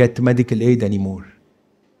to get medical aid anymore.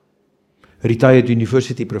 Retired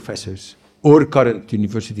university professors or current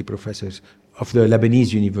university professors of the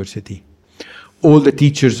Lebanese university, all the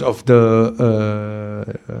teachers of the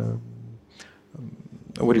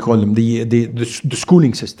what do you call them? The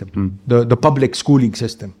schooling system, the public schooling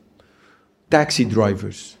system, taxi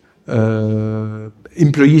drivers,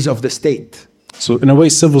 employees of the state. So in a way,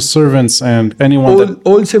 civil servants and anyone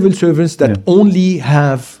All civil servants that only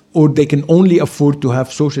have, or they can only afford to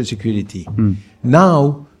have social security.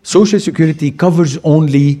 Now, social security covers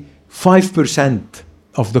only 5%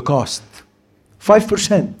 of the cost.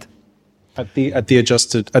 5%. at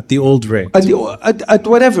the old rate. At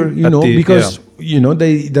whatever, because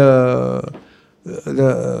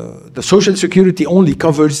the social security only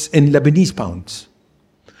covers in Lebanese pounds.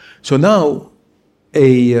 So now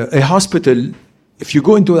a hospital, if you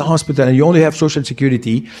go into a hospital and you only have social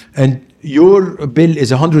security and your bill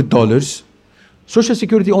is $100, social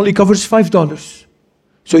security only covers $5.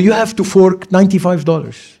 So you have to fork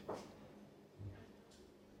 $95.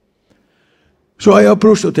 So I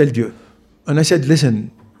approached Hotel Dieu and I said,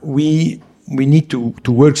 listen, we need to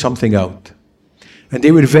work something out. And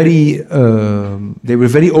they were very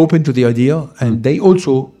open to the idea, and they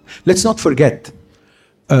also, let's not forget,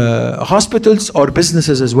 hospitals are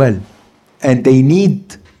businesses as well, and they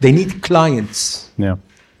need clients. Yeah.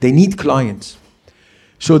 They need clients.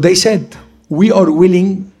 So they said, we are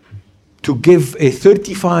willing to give a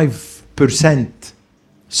 35%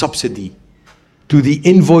 subsidy to the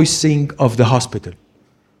invoicing of the hospital.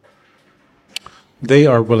 They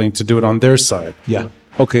are willing to do it on their side. Yeah.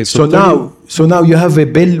 Okay. So now you have a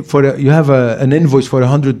bill an invoice for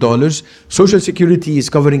 $100. Social Security is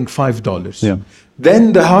covering $5. Yeah.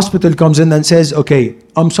 Then the hospital comes in and says, okay,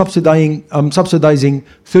 I'm subsidizing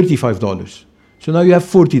 $35. So now you have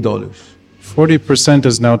 $40. 40%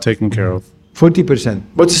 is now taken care of. 40%,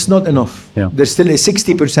 but it's not enough. Yeah. There's still a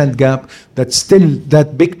 60% gap that still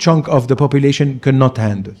that big chunk of the population cannot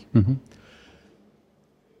handle. Mm-hmm.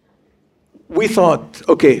 We thought,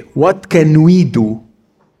 okay, what can we do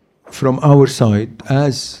from our side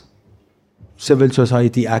as civil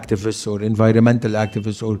society activists or environmental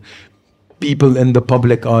activists or people in the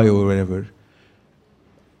public eye or whatever?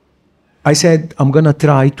 I said, I'm going to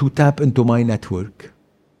try to tap into my network.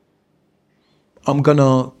 I'm going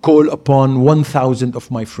to call upon 1,000 of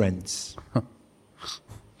my friends. And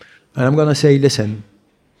I'm going to say, listen,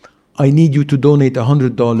 I need you to donate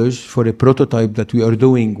 $100 for a prototype that we are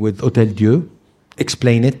doing with Hotel Dieu,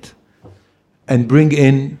 explain it, and bring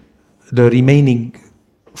in the remaining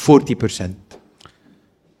 40%.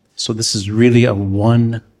 So this is really a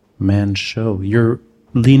one-man show. You're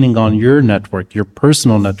leaning on your network, your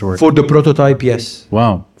personal network. For the prototype, yes.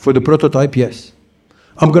 Wow. For the prototype, yes.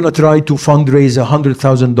 I'm going to try to fundraise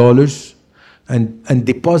 $100,000 and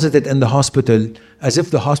deposit it in the hospital as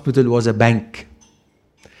if the hospital was a bank.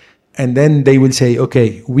 And then they will say,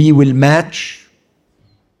 okay, we will match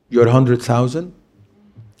your $100,000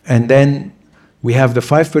 and then we have the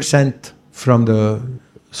 5% from the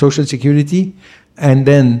Social Security, and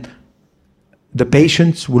then the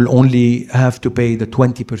patients will only have to pay the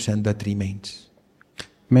 20% that remains.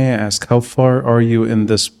 May I ask, how far are you in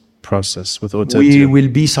this process with Hotel We Dieu?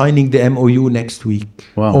 will be signing the MOU next week.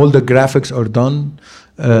 Wow. All the graphics are done,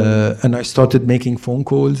 and I started making phone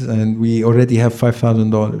calls, and we already have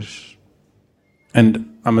 $5,000. And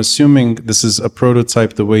I'm assuming this is a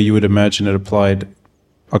prototype the way you would imagine it applied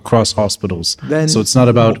across hospitals. Then- So it's not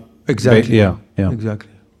about... Exactly. Yeah.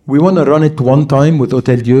 Exactly. We want to run it one time with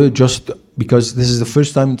Hotel Dieu just because this is the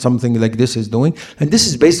first time something like this is doing. And this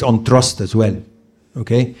is based on trust as well.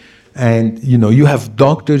 Okay? And, you have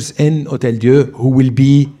doctors in Hotel Dieu who will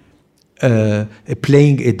be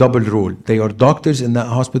playing a double role. They are doctors in that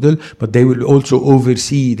hospital, but they will also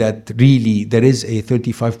oversee that really there is a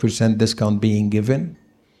 35% discount being given.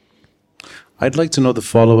 I'd like to know the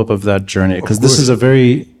follow-up of that journey, because this course. is a very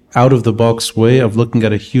out-of-the-box way of looking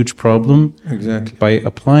at a huge problem. Exactly. By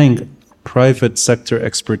applying private sector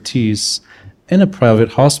expertise in a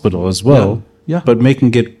private hospital as well, Yeah. but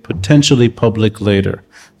making it potentially public later.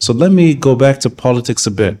 So let me go back to politics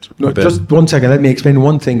a bit. No, just 1 second. Let me explain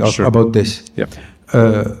one thing Sure. about this. Yeah.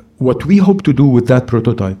 What we hope to do with that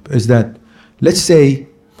prototype is that, let's say,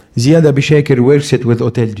 Ziad Chaker works it with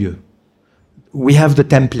Hotel Dieu. We have the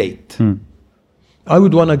template. I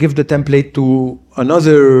would want to give the template to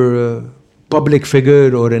another public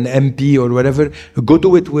figure or an MP or whatever. Go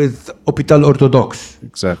do it with Hôpital Orthodox.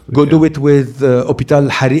 Exactly. Go do it with Hôpital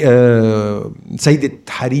Sayyidat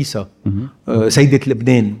Harisa, Sayyidat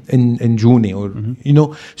Lebanon in June, or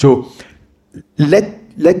So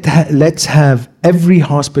let's have every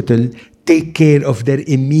hospital take care of their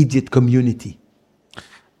immediate community.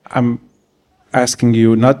 I'm asking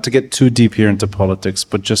you not to get too deep here into politics,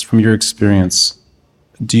 but just from your experience,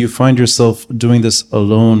 do you find yourself doing this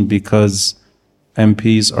alone because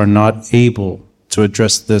MPs are not able to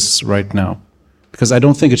address this right now? Because I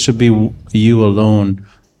don't think it should be you alone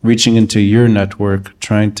reaching into your network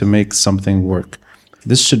trying to make something work.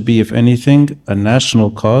 This should be, if anything, a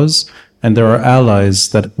national cause, and there are allies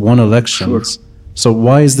that won elections. Sure. So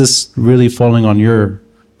why is this really falling on your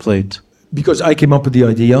plate? Because I came up with the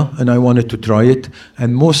idea and I wanted to try it,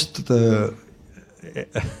 and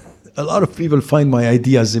a lot of people find my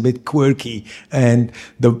ideas a bit quirky, and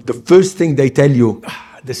the first thing they tell you,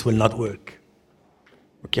 this will not work.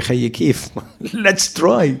 Okay, خيي كيف? Let's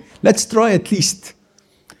try at least.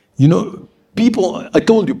 People, I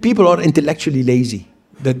told you, people are intellectually lazy.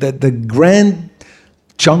 The grand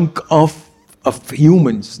chunk of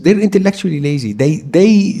humans, they're intellectually lazy.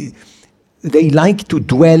 They like to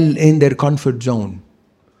dwell in their comfort zone.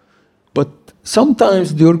 But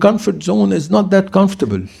sometimes your comfort zone is not that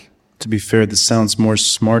comfortable. To be fair, this sounds more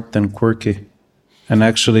smart than quirky. And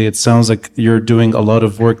actually, it sounds like you're doing a lot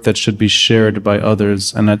of work that should be shared by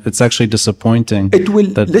others. And it's actually disappointing. It will,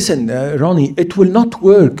 listen, Ronnie, it will not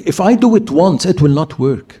work. If I do it once, it will not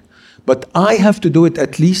work. But I have to do it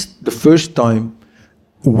at least the first time,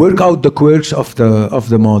 work out the quirks of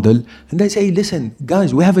the model. And I say, listen,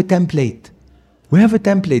 guys, we have a template.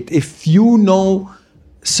 If you know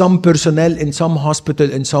some personnel in some hospital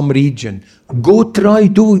in some region, go try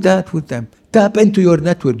do that with them. Tap into your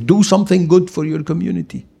network. Do something good for your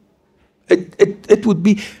community. It would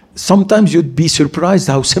be, sometimes you'd be surprised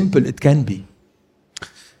how simple it can be.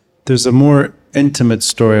 There's a more intimate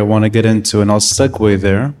story I want to get into, and I'll segue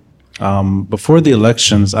there. Before the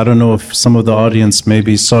elections, I don't know if some of the audience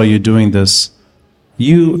maybe saw you doing this.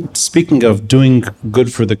 You, speaking of doing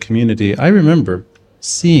good for the community, I remember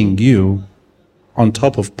seeing you on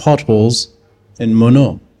top of potholes in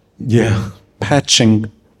Mono. Yeah.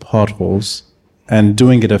 Patching potholes and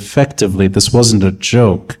doing it effectively. This wasn't a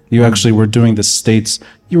joke. You actually were doing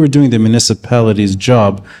you were doing the municipality's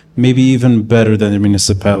job, maybe even better than the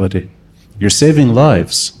municipality. You're saving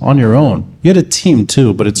lives on your own. You had a team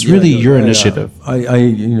too, but it's really your initiative.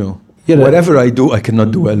 Whatever I do, I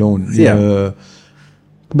cannot do alone. Yeah.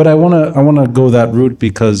 But I wanna go that route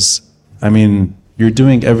because, you're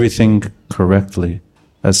doing everything correctly.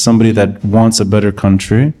 As somebody that wants a better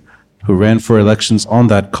country, who ran for elections on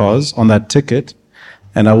that cause, on that ticket,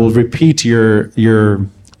 and I will repeat your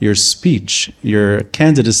speech, your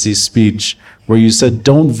candidacy speech, where you said,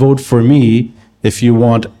 "Don't vote for me if you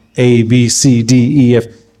want A, B, C, D, E, F."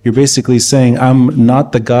 You're basically saying, I'm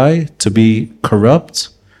not the guy to be corrupt.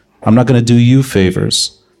 I'm not going to do you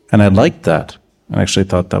favors. And I liked that. I actually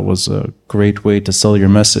thought that was a great way to sell your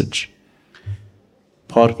message.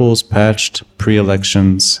 Potholes patched,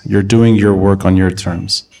 pre-elections. You're doing your work on your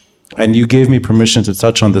terms. And you gave me permission to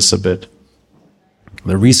touch on this a bit.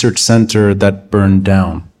 The research center that burned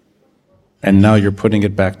down. and now you're putting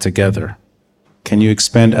it back together. Can you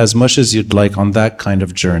expand as much as you'd like on that kind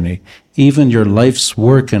of journey? Even your life's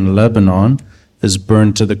work in Lebanon is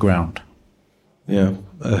burned to the ground. Yeah.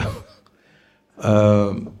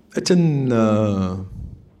 It's in.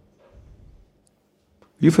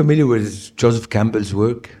 You familiar with Joseph Campbell's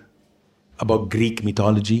work about Greek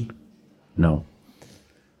mythology? No.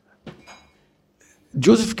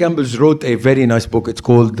 Joseph Campbell wrote a very nice book. It's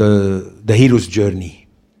called The Hero's Journey.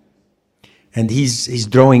 And he's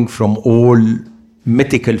drawing from all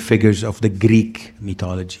mythical figures of the Greek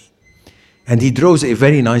mythology. And he draws a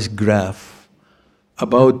very nice graph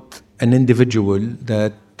about an individual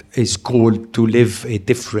that is called to live a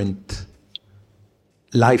different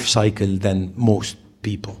life cycle than most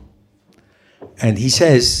people. And he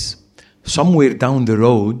says, somewhere down the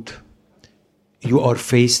road, you are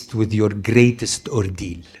faced with your greatest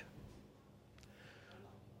ordeal.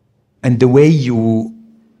 And the way you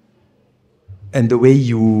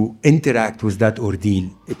interact with that ordeal,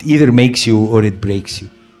 it either makes you or it breaks you.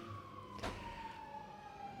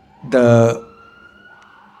 The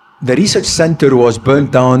research center was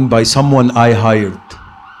burnt down by someone I hired.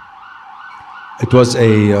 It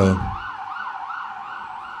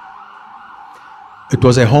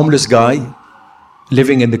was a homeless guy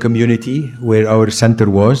living in the community where our center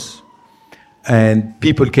was. And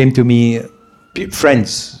people came to me,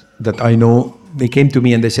 friends that I know, they came to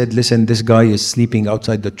me and they said, listen, this guy is sleeping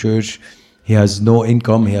outside the church. He has no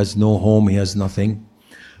income, he has no home, he has nothing.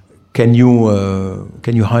 Can you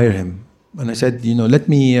hire him? And I said, let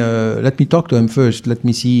me talk to him first. Let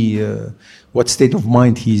me see what state of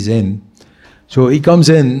mind he's in. So he comes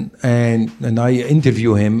in and I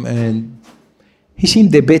interview him, and he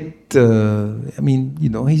seemed a bit.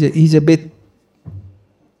 He's a bit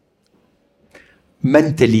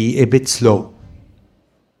mentally a bit slow.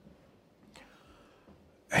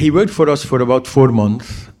 He worked for us for about 4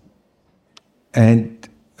 months, and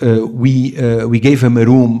we gave him a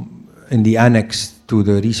room in the annex to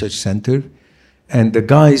the research center. And the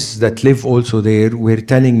guys that live also there were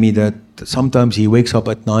telling me that sometimes he wakes up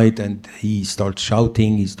at night and he starts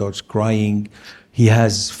shouting, he starts crying, he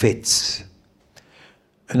has fits.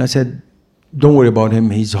 And I said, don't worry about him,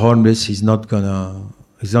 he's harmless, he's not gonna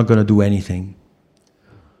do anything.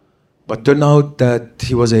 But turned out that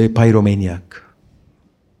he was a pyromaniac.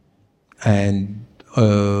 And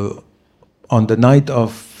on the night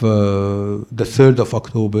of the 3rd of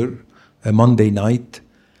October, a Monday night,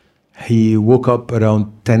 he woke up around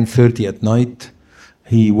 10:30 at night.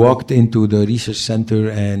 He walked into the research center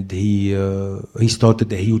and he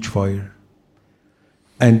started a huge fire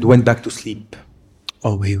and went back to sleep.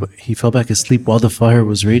 Oh, he fell back asleep while the fire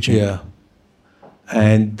was raging? Yeah.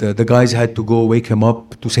 And the guys had to go wake him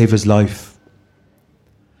up to save his life.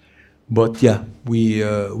 But yeah, we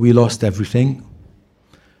lost everything.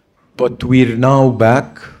 But we're now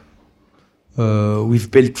back. We've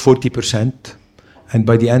built 40%. And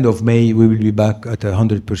by the end of May, we will be back at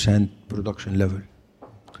 100% production level.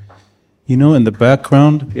 In the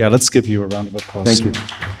background, let's give you a round of applause. Thank you.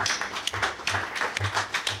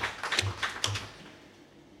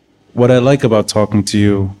 What I like about talking to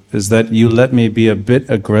you is that you let me be a bit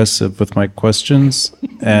aggressive with my questions,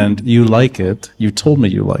 and you like it. You told me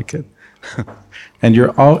you like it. And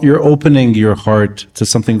you're opening your heart to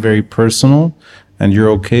something very personal, and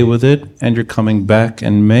you're okay with it, and you're coming back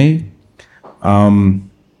in May.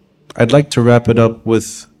 I'd like to wrap it up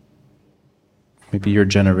with maybe your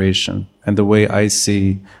generation and the way I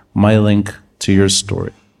see my link to your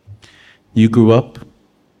story. You grew up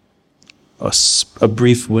a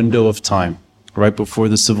brief window of time right before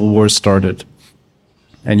the Civil War started.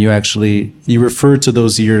 And you refer to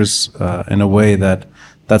those years in a way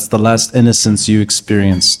that's the last innocence you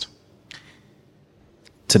experienced.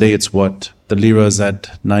 Today it's what? The lira is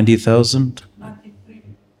at 90,000?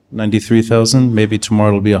 93,000? Maybe tomorrow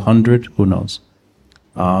it'll be 100, who knows?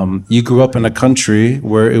 You grew up in a country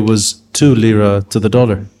where it was 2 lira to the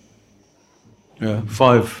dollar. Yeah,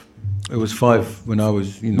 5. It was 5 when I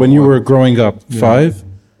was, When you were growing up, 5?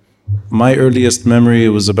 My earliest memory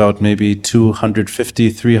was about maybe 250,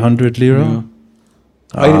 300 lira. Yeah.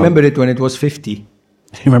 I remember it when it was 50. You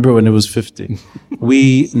remember when it was 50?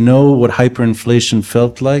 We know what hyperinflation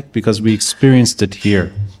felt like because we experienced it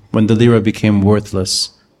here when the lira became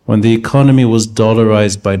worthless, when the economy was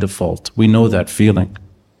dollarized by default. We know that feeling.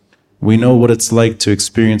 We know what it's like to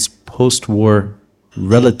experience post-war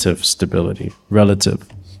relative stability,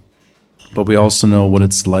 But we also know what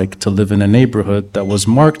it's like to live in a neighborhood that was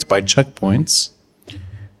marked by checkpoints.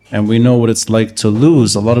 And we know what it's like to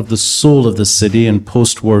lose a lot of the soul of the city in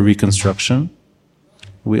post-war reconstruction.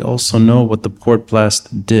 We also know what the port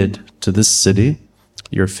blast did to this city.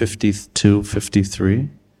 You're 52, 53.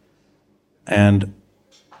 And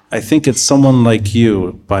I think it's someone like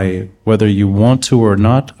you, by whether you want to or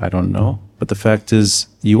not, I don't know. But the fact is,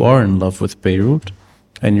 you are in love with Beirut,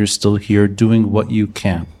 and you're still here doing what you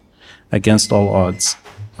can against all odds.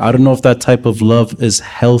 I don't know if that type of love is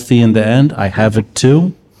healthy in the end. I have it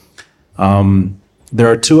too. There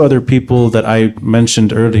are two other people that I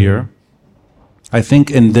mentioned earlier. I think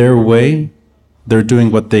in their way, they're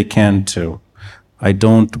doing what they can too. I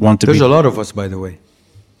don't want to There's a lot of us, by the way.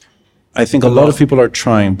 I think a lot of people are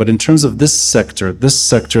trying, but in terms of this sector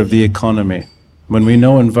of the economy, when we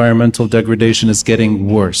know environmental degradation is getting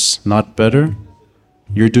worse, not better,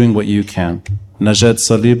 you're doing what you can. Najat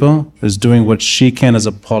Saliba is doing what she can as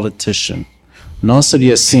a politician. Nasser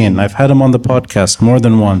Yassin, I've had him on the podcast more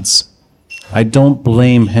than once. I don't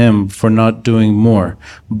blame him for not doing more,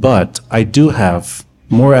 but I do have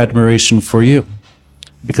more admiration for you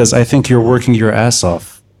because I think you're working your ass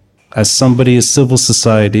off. As somebody in civil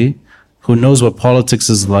society who knows what politics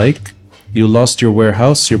is like, you lost your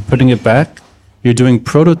warehouse, you're putting it back, you're doing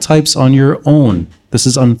prototypes on your own. This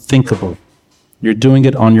is unthinkable. You're doing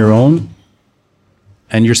it on your own,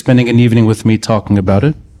 and you're spending an evening with me talking about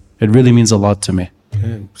it. It really means a lot to me.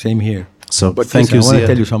 Same here. So But thank listen, you, I want Ziad. to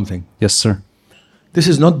tell you something. Yes, sir. This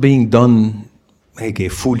is not being done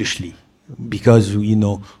foolishly because,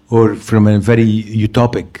 or from a very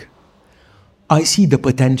utopic. I see the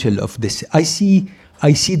potential of this. I see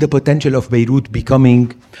the potential of Beirut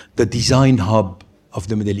becoming the design hub of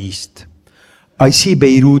the Middle East. I see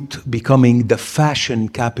Beirut becoming the fashion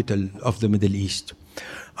capital of the Middle East.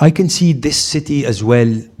 I can see this city as well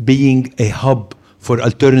being a hub for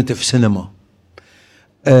alternative cinema,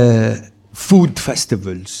 food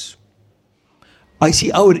festivals. I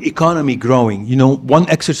see our economy growing. One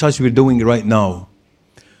exercise we're doing right now,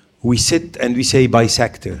 we sit and we say by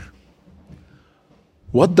sector.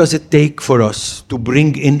 What does it take for us to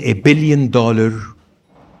bring in $1 billion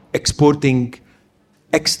exporting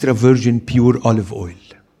extra virgin pure olive oil?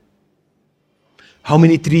 How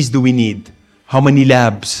many trees do we need? How many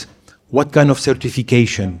labs? What kind of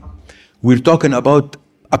certification? We're talking about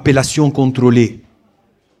appellation contrôlée,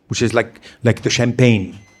 which is like the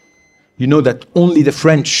champagne. You know that only the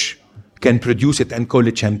French can produce it and call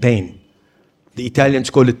it champagne. The Italians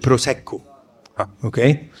call it prosecco.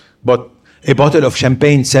 Okay? But a bottle of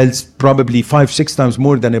champagne sells probably 5-6 times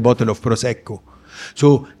more than a bottle of prosecco.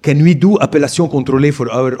 So can we do appellation contrôlée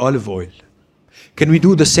for our olive oil? Can we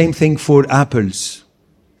do the same thing for apples?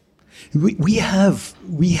 We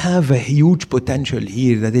have a huge potential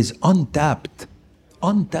here that is untapped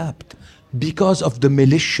because of the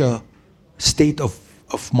militia state of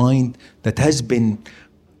mind that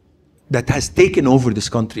has taken over this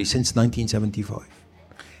country since 1975.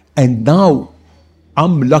 And now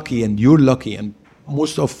I'm lucky and you're lucky and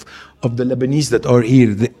most of the Lebanese that are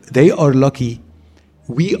here, they are lucky.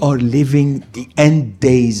 We are living the end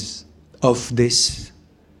days of this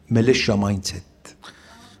militia mindset.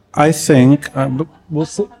 I think we'll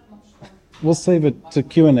save it to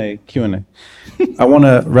Q&A. I want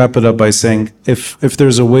to wrap it up by saying if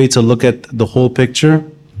there's a way to look at the whole picture,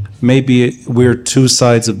 maybe we're two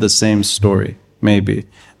sides of the same story. Maybe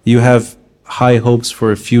you have high hopes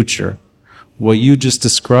for a future. What you just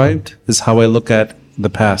described is how I look at the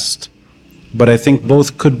past. But I think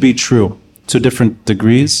both could be true to different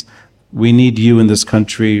degrees. We need you in this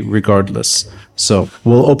country regardless. So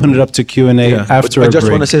we'll open it up to Q&A after I our just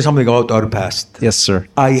break. want to say something about our past. Yes, sir.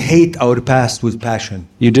 I hate our past with passion.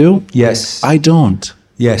 You do? Yes. I don't.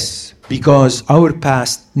 Yes, because our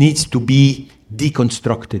past needs to be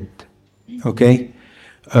deconstructed. Okay?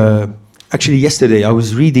 Actually, yesterday I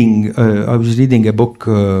was reading a book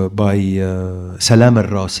by Salam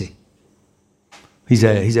al-Rasi. He's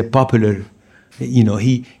a popular,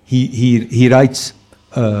 he writes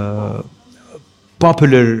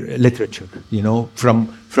popular literature,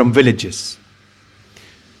 from villages.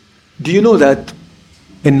 Do you know that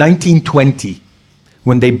in 1920,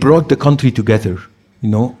 when they brought the country together,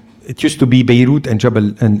 it used to be Beirut and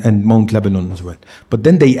Jabal and Mount Lebanon as well. But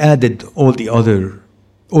then they added all the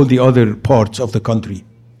other parts of the country.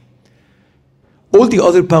 All the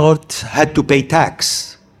other parts had to pay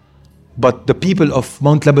tax, but the people of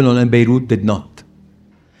Mount Lebanon and Beirut did not.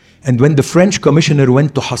 And when the French commissioner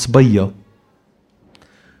went to Hasbaya,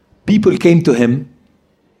 people came to him,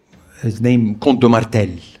 his name Comte de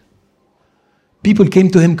Martel. People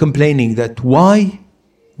came to him complaining that why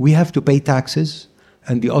we have to pay taxes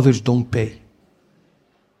and the others don't pay.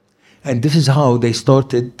 And this is how they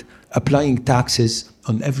started applying taxes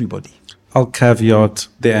on everybody. I'll caveat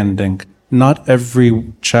the ending. Not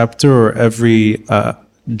every chapter or every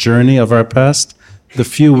journey of our past, the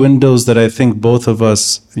few windows that I think both of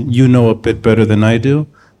us, you know a bit better than I do,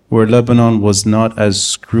 where Lebanon was not as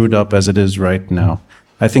screwed up as it is right now.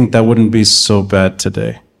 I think that wouldn't be so bad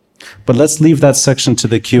today. But let's leave that section to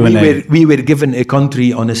the Q&A. We were given a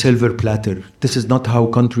country on a silver platter. This is not how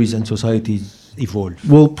countries and societies evolve.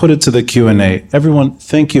 We'll put it to the Q&A. Everyone,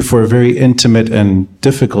 thank you for a very intimate and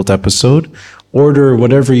difficult episode. Order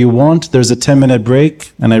whatever you want. There's a 10-minute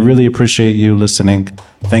break, and I really appreciate you listening.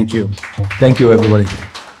 Thank you. Thank you, everybody.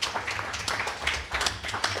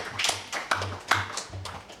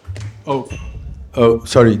 Oh,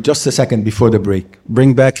 sorry. Just a second before the break.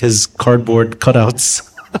 Bring back his cardboard cutouts.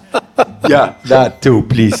 Yeah, that too,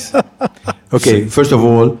 please. Okay, first of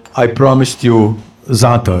all, I promised you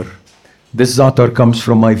za'atar. This za'atar comes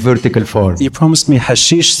from my vertical farm. You promised me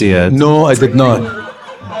hashish, Ziad. No, I did not.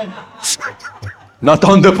 Not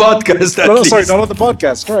on the podcast, at least. not on the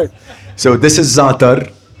podcast. Right. So this is za'atar.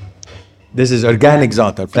 This is organic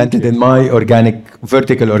za'atar, planted in my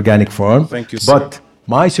vertical organic farm. Thank you, sir. But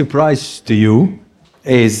my surprise to you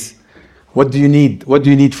is, what do you need? What do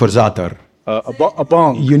you need for za'atar? A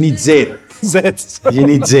bong. You need zait. Zet. You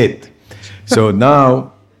need zait. So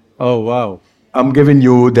now Oh, wow. I'm giving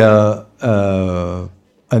you the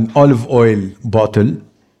an olive oil bottle,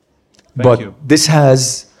 but you. this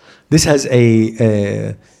has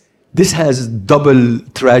double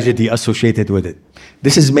tragedy associated with it.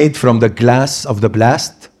 This is made from the glass of the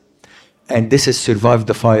blast, and this has survived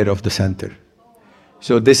the fire of the center.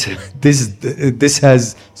 So this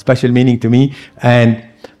has special meaning to me, and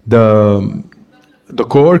the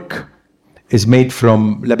cork is made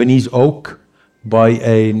from Lebanese oak by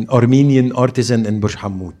an Armenian artisan in Burj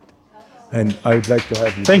Hammoud. And I'd like to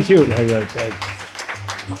have you. Thank you.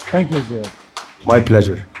 Thank you, Ziad. My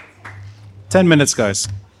pleasure. 10 minutes, guys.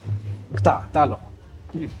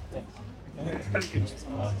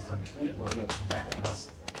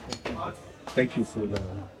 Thank you for the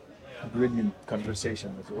brilliant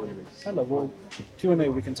conversation as always. Hello, well, Q&A,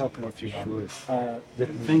 we can talk more if you want.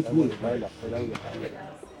 Thank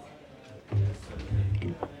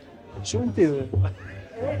you. شو انت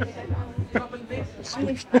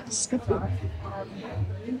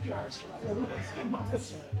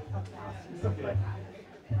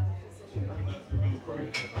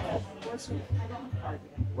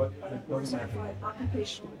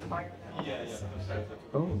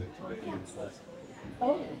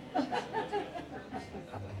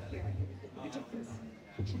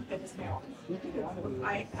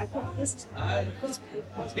I put this.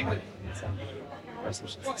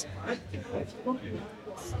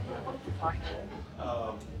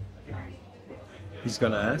 He's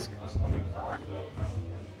gonna ask.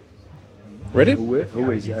 Ready?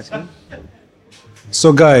 Who is asking?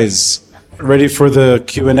 So, guys, ready for the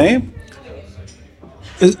Q&A?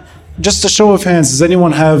 Just a show of hands, does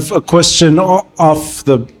anyone have a question off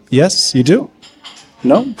the... Yes, you do?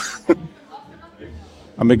 No?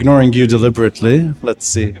 I'm ignoring you deliberately. Let's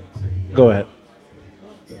see. Go ahead.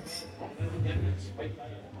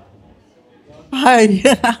 Hi,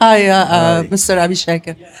 Mr.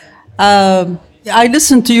 Chaker. I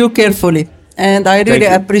listened to you carefully, and I really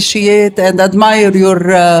appreciate and admire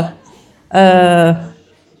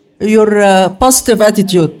your positive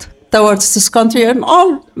attitude towards this country and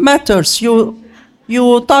all matters.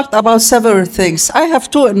 You talked about several things. I have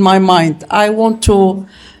two in my mind. I want to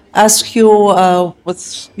ask you,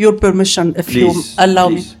 with your permission, if you allow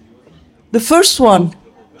me. The first one,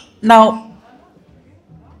 now,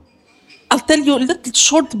 I'll tell you a little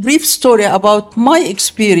short, brief story about my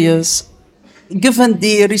experience given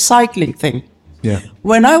the recycling thing. Yeah.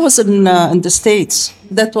 When I was in the States,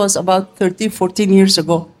 that was about 13, 14 years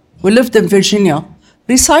ago, we lived in Virginia.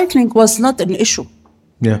 Recycling was not an issue.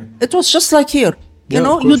 Yeah. It was just like here. Yeah, You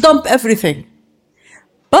know, of you course. dump everything.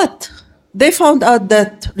 But they found out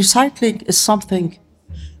that recycling is something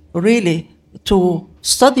really to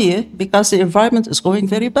study it because the environment is going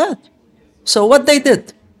very bad. So what they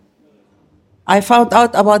did, I found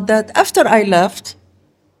out about that after I left,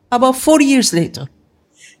 about 4 years later.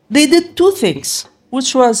 They did two things,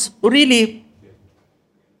 which was really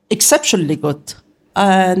exceptionally good.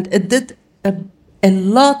 And it did a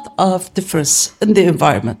lot of difference in the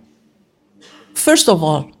environment. First of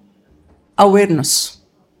all, awareness.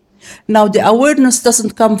 Now, the awareness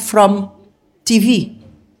doesn't come from TV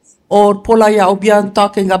or Paula Yaubian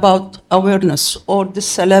talking about awareness, or this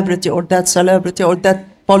celebrity or that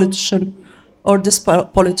politician or this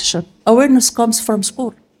politician. Awareness comes from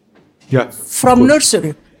school, Yeah. from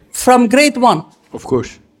nursery, from grade 1. Of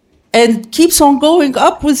course. And keeps on going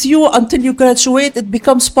up with you until you graduate. It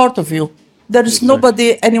becomes part of you. There is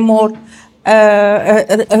nobody anymore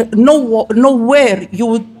nowhere you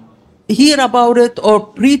would hear about it or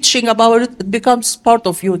preaching about it. It becomes part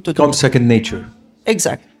of you to do. Becomes second nature.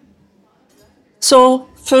 Exactly. So,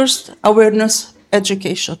 first, awareness,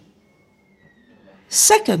 education.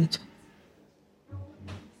 Second,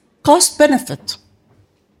 cost benefit.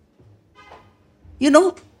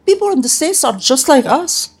 People in the States are just like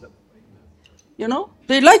us.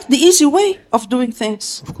 They like the easy way of doing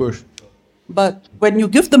things. Of course. But when you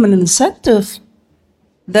give them an incentive,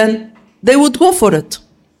 then they would go for it.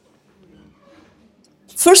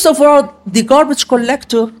 First of all, the garbage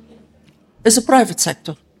collector is a private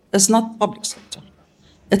sector. It's not public sector.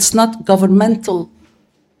 It's not governmental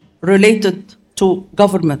related to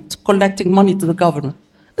government, collecting money to the government.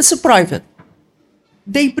 It's a private.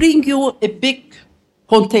 They bring you a big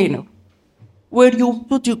container where you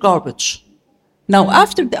put your garbage. Now,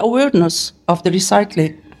 after the awareness of the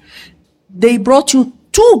recycling, they brought you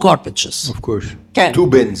 2 garbages. Of course. Can. 2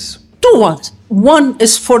 bins. 2 ones. One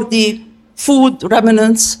is for the food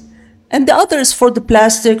remnants, and the other is for the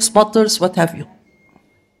plastics, bottles, what have you.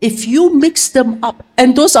 If you mix them up,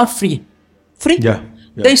 and those are free. Free. Yeah.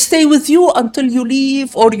 They stay with you until you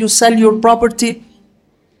leave or you sell your property.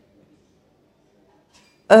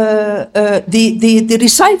 The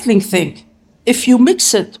recycling thing, if you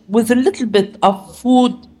mix it with a little bit of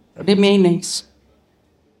food remainings,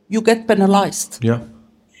 you get penalized. Yeah.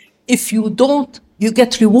 If you don't, you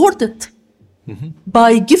get rewarded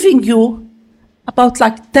by giving you about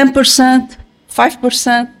like 10%,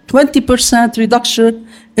 5%, 20% reduction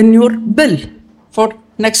in your bill for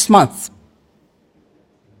next month.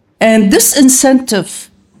 And this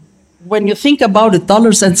incentive, when you think about it,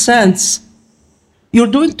 dollars and cents, you're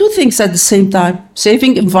doing 2 things at the same time: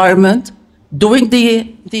 saving environment, doing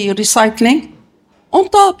the recycling. On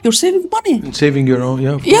top, you're saving money. And saving your own,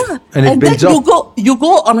 yeah. Yeah, And it builds then up. you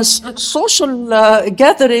go on social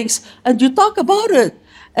gatherings and you talk about it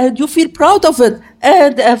and you feel proud of it,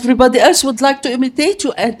 and everybody else would like to imitate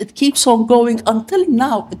you, and it keeps on going until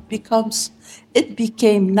now it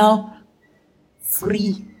became now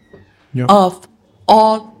free of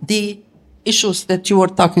all the issues that you were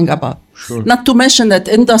talking about. Sure. Not to mention that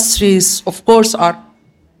industries, of course, are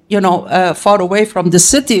far away from the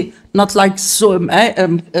city, not like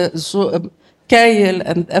Kyle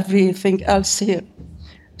and everything else here.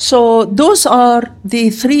 So those are the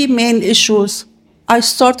 3 main issues. I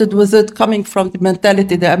started with it coming from the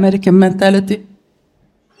mentality, the American mentality.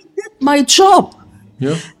 I did my job.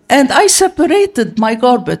 Yeah. And I separated my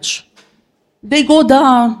garbage. They go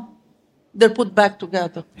down, they're put back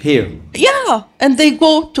together. Here. Yeah, and they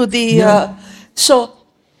go to the, so.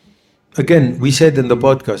 Again, we said in the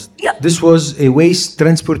podcast, this was a waste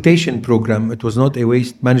transportation program. It was not a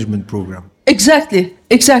waste management program. Exactly.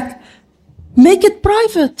 Make it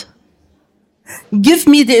private. Give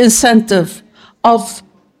me the incentive of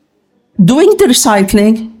doing the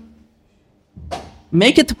recycling.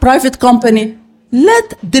 Make it a private company.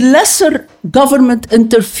 Let the lesser government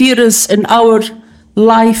interference in our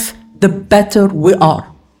life, the better we are.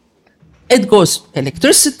 It goes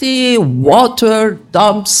electricity, water,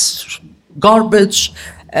 dumps, garbage,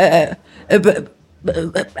 everything.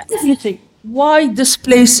 Why this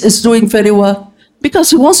place is doing very well? Because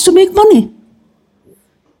he wants to make money.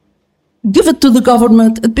 Give it to the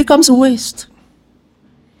government, it becomes a waste.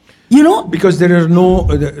 Because there are no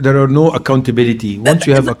accountability. Once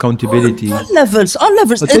you have accountability, all levels. I'll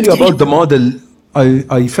tell you about the model.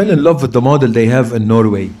 I fell in love with the model they have in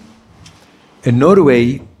Norway. In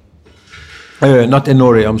Norway, not in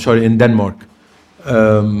Norway, I'm sorry, in Denmark.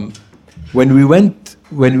 When we went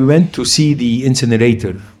to see the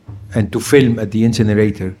incinerator and to film at the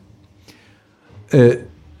incinerator, the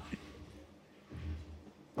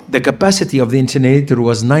capacity of the incinerator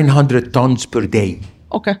was 900 tons per day.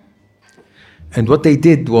 Okay. And what they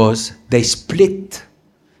did was they split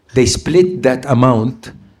that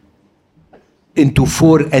amount into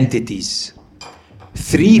 4 entities.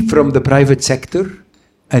 3 from the private sector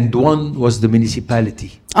and 1 was the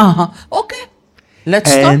municipality. Okay. Let's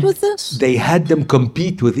start with this. They had them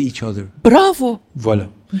compete with each other. Bravo. Voila.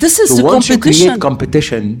 This is so the once competition. You create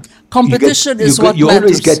competition, what you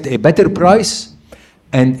always matters. get a better price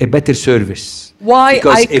and a better service. Why?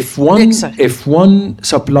 Because if one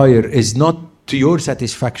supplier is not to your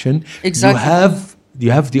satisfaction, you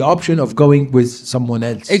have the option of going with someone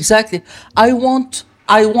else. Exactly. I want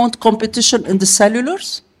competition in the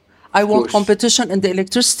cellulars. I want competition in the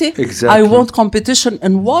electricity. Exactly. I want competition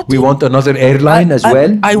in water. We want another airline as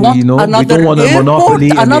well. I want another we don't want a airport, monopoly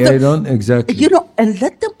in the another- airline. Exactly. And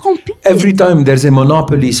let them compete. Every time there's a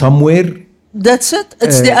monopoly somewhere, That's it.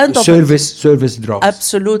 It's the end of it. Service drops.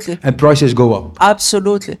 Absolutely. And prices go up.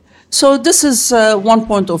 Absolutely. So this is one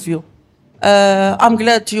point of view. I'm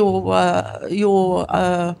glad you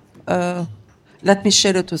let me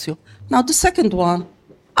share it with you. Now the second one,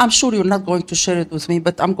 I'm sure you're not going to share it with me,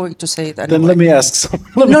 but I'm going to say it anyway. Then let me ask some.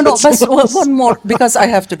 No, but one more, because I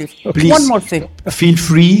have to leave. Please. One more thing. Feel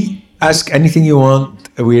free. Ask anything you want.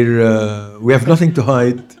 We have nothing to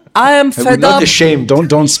hide. I am And we're fed not up. ashamed.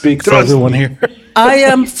 Don't speak for Trust everyone me. here. I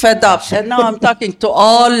am fed up. And now I'm talking to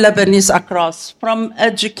all Lebanese across, from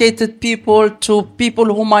educated people to people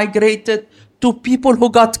who migrated, to people who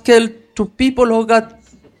got killed, to people who got...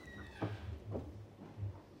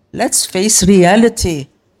 Let's face reality.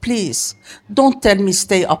 Please, don't tell me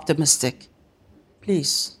stay optimistic.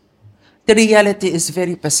 Please. The reality is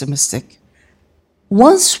very pessimistic.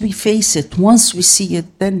 Once we face it, once we see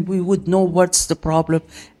it, then we would know what's the problem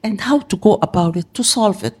and how to go about it to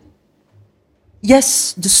solve it.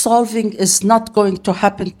 Yes, the solving is not going to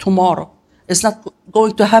happen tomorrow. It's not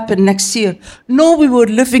going to happen next year. No, we were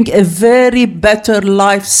living a very better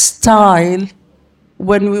lifestyle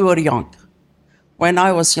when we were young. When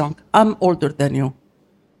I was young, I'm older than you.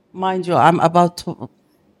 Mind you, I'm about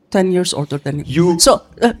 10 years older than you.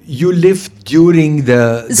 You lived during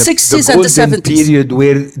the 60s the and the golden 70s. period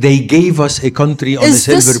where they gave us a country on a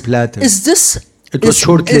silver platter. It was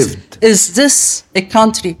short-lived. Is this a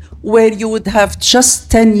country where you would have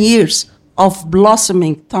just 10 years of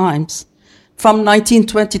blossoming times from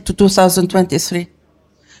 1920 to 2023?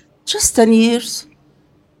 Just 10 years?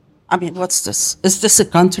 I mean, what's this? Is this a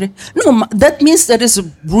country? No, that means there is a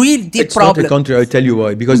real deep It's problem. not a country. I'll tell you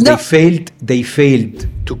why. Because No. they failed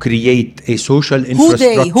to create a social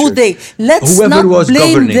infrastructure. Who they? Let's Whoever not was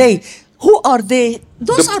blame governing. they. Who are they?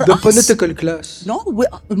 Those are The us. political class. No,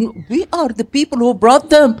 we are the people who brought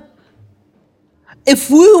them. If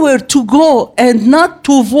we were to go and not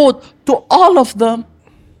to vote to all of them,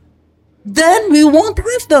 then we won't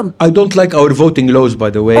have them. I don't like our voting laws, by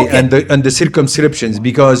the way, Okay. and the circumscriptions,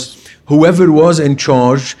 because whoever was in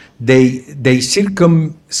charge, they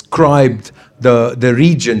circumscribed the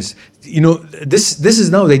regions. You know, this is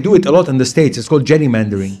now, they do it a lot in the States. It's called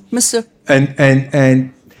gerrymandering. Mr.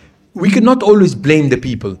 And we cannot always blame the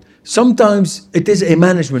people. Sometimes it is a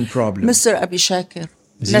management problem. Mr. Abi Chaker,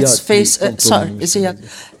 Ziad, let's face please, it. Sorry, control me, Ziad.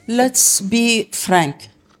 Let's be frank.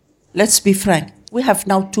 Let's be frank. We have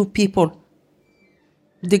now two people,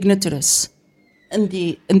 dignitaries, in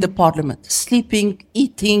the parliament, sleeping,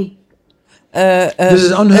 eating. This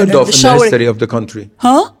is unheard of in the showering. history of the country.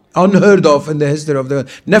 Huh? Unheard of in the history of the...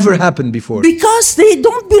 Never happened before. Because they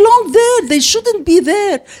don't belong there. They shouldn't be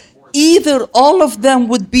there. Either all of them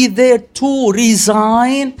would be there to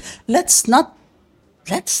resign. Let's not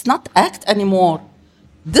act anymore.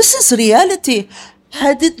 This is reality.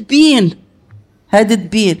 Had it been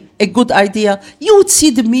a good idea, you would see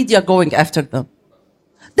the media going after them.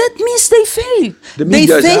 That means they failed. The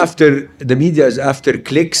They media is after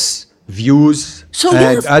clicks, views, So you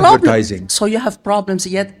and have advertising. Problems. So you have problems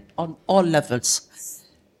yet on all levels.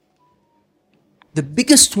 The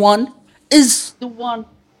biggest one is the one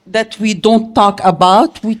that we don't talk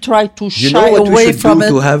about. We try to You shy know what we away should from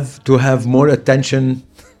do it. to have more attention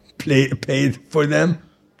paid for them?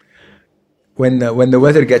 When the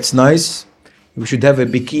weather gets nice, we should have a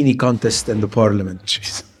bikini contest in the parliament.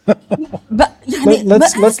 But,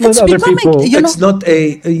 Let's let other people- You know, It's not a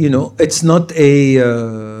it's not a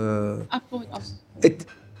I'm going off. it,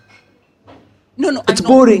 No, I it's know.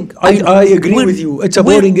 boring. I know. I agree We're- with you. It's a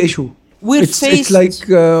we're- boring issue. we're It's faced- like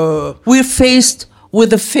We're faced with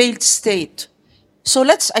a failed state. So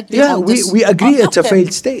let's agree yeah, on we this. agree it's a Okay.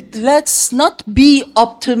 failed state. Let's not be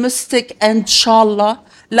optimistic, inshallah.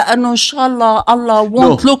 لأنه inshallah Allah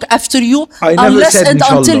won't No. look after you I never unless said and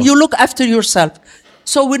until inshallah. you look after yourself.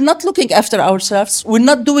 So we're not looking after ourselves. We're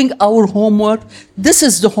not doing our homework. This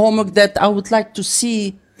is the homework that I would like to see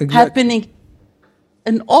Exactly. happening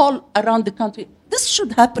in all around the country. This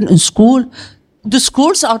should happen in school. The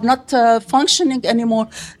schools are not functioning anymore.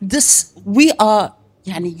 We are,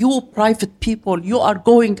 you private people, you are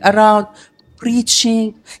going around preaching,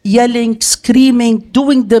 yelling, screaming,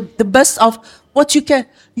 doing the best of what you can.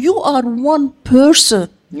 You are one person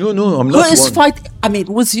No, I'm who not is one. fighting. I mean,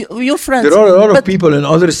 with your friends. There are a lot of But- people in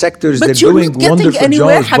other sectors but that are you're doing not getting wonderful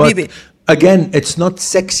anywhere, jobs. Habibi. But again, it's not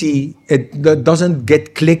sexy. That doesn't get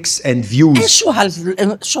clicks and views. شو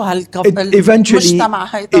Eventually, المجتمع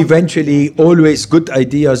هيدا. eventually, always good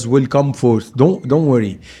ideas will come forth. Don't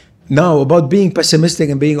worry. Now about being pessimistic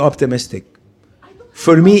and being optimistic.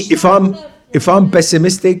 For me, if I'm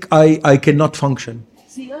pessimistic, I cannot function.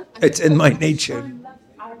 It's in my nature.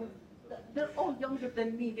 They're all younger than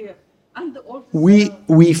me here. I'm the oldest.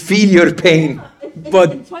 We feel your pain,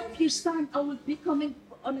 but In 5 years' time, I will be coming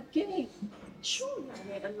on a game. Sure,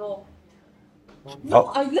 no. No,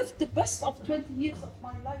 I lived the best of 20 years of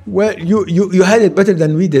my life. well, you had it better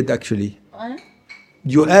than we did actually. Huh?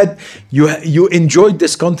 You enjoyed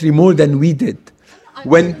this country more than we did.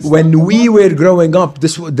 When we were growing up,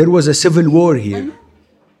 there was a civil war here,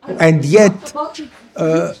 and yet, About the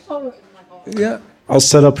huge tower in my home. yeah. I'll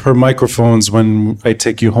set up her microphones when I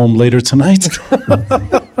take you home later tonight.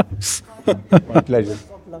 My pleasure.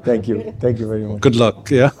 Thank you very much. Good luck.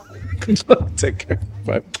 Yeah. Good luck. Take care.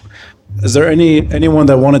 Bye. Is there anyone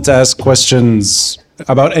that wanted to ask questions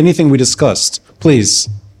about anything we discussed? Please.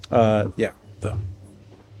 Yeah.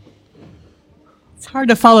 It's hard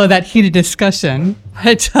to follow that heated discussion,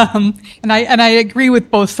 but and I agree with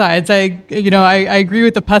both sides. I agree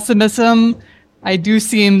with the pessimism. I do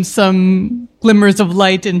see some glimmers of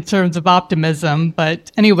light in terms of optimism.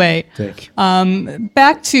 But anyway,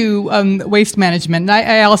 back to waste management. And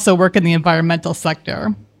I also work in the environmental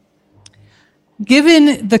sector.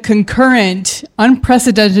 Given the concurrent,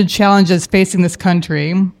 unprecedented challenges facing this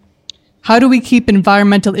country, how do we keep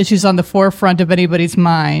environmental issues on the forefront of anybody's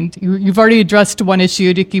mind? You've already addressed one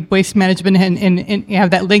issue to keep waste management and have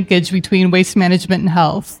that linkage between waste management and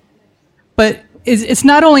health. But it's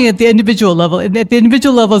not only at the individual level. At the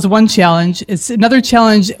individual level is one challenge. It's another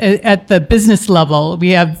challenge at the business level. We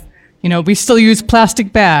have, we still use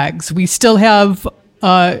plastic bags. We still have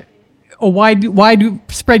a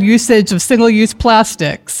widespread usage of single-use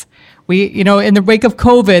plastics. We, in the wake of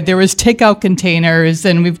COVID, there was takeout containers,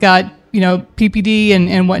 and we've got, PPD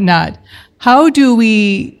and whatnot. How do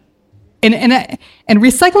we? And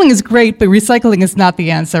recycling is great, but recycling is not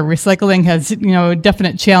the answer. Recycling has,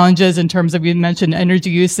 definite challenges in terms of, you mentioned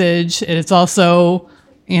energy usage. It's also,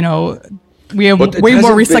 we have way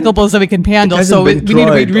more recyclables than we can handle, so we need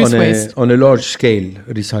to reduce waste. On a large scale,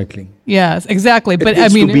 recycling. Yes, exactly. But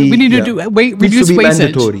we need to reduce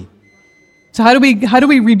wastage. Mandatory. So how do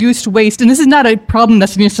we reduce waste? And this is not a problem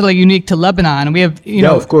that's necessarily unique to Lebanon. We have,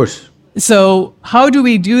 Yeah, of course. So how do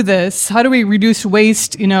we do this? How do we reduce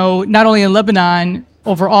waste, not only in Lebanon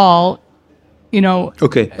overall,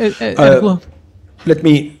 Okay.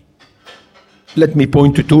 Let me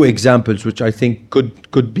point to two examples which I think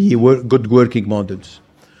could be good working models.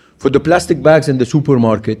 For the plastic bags in the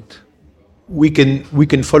supermarket, we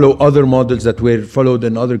can follow other models that were followed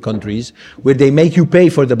in other countries where they make you pay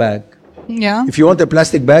for the bag. Yeah. If you want a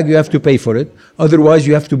plastic bag, you have to pay for it. Otherwise,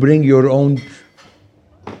 you have to bring your own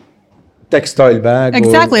textile bag.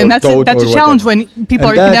 Exactly, or and that's a challenge when people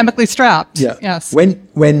are economically strapped. Yeah. Yes.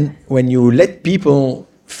 When you let people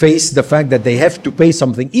face the fact that they have to pay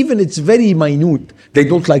something, even it's very minute, they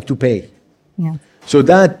don't like to pay. Yeah. So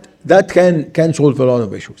that can solve a lot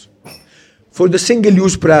of issues. For the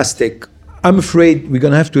single-use plastic, I'm afraid we're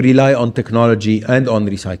going to have to rely on technology and on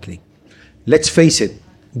recycling. Let's face it.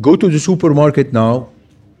 Go to the supermarket now,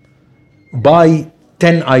 buy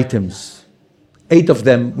 10 items. 8 of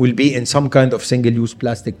them will be in some kind of single-use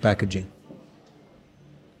plastic packaging.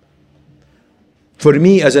 For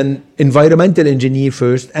me, as an environmental engineer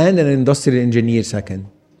first and an industrial engineer second,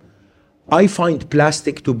 I find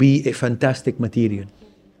plastic to be a fantastic material.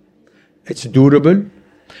 It's durable,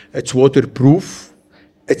 it's waterproof,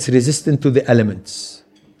 it's resistant to the elements.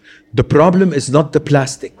 The problem is not the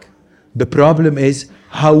plastic. The problem is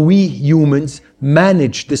how we humans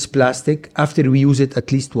manage this plastic after we use it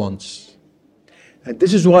at least once. And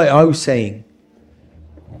this is why I was saying,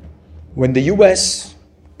 when the US,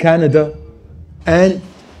 Canada, and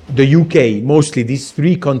the UK, mostly these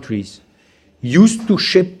 3 countries, used to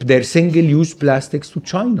ship their single-use plastics to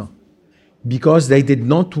China because they did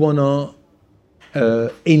not want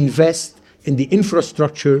to invest in the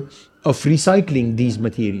infrastructure of recycling these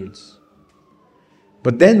materials.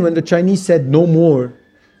 But then when the Chinese said no more,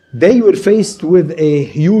 they were faced with a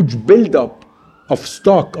huge buildup of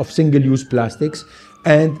stock of single-use plastics,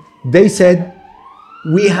 and they said,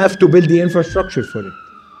 we have to build the infrastructure for it.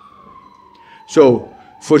 So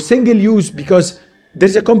for single-use, because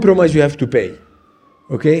there's a compromise you have to pay,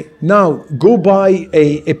 okay? Now, go buy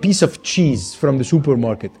a piece of cheese from the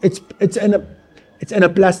supermarket. It's in a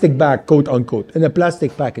plastic bag, quote unquote, in a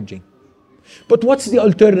plastic packaging. But what's the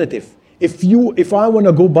alternative? If I want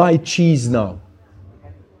to go buy cheese now,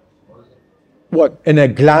 what, in a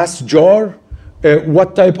glass jar?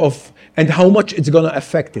 What type of, and how much it's going to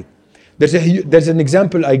affect it. There's an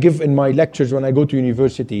example I give in my lectures when I go to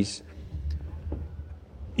universities.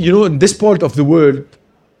 In this part of the world,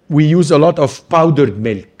 we use a lot of powdered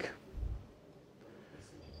milk.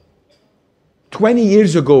 20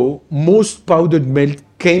 years ago, most powdered milk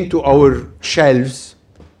came to our shelves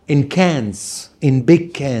in cans, in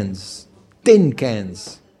big cans, tin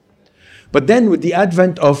cans. But then with the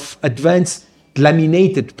advent of advanced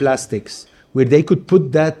laminated plastics, where they could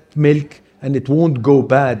put that milk and it won't go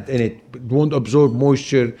bad, and it won't absorb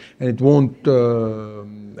moisture, and it won't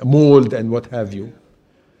mold and what have you,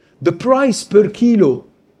 the price per kilo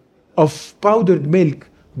of powdered milk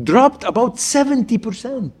dropped about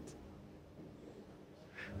 70%.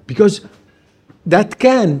 Because that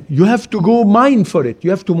can, you have to go mine for it. You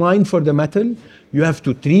have to mine for the metal. You have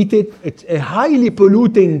to treat it. It's a highly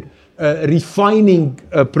polluting, refining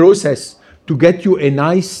process to get you a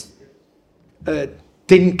nice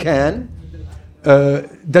tin can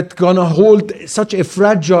that's gonna hold such a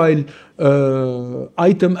fragile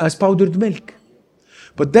item as powdered milk.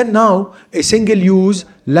 But then now, a single-use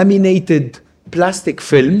laminated plastic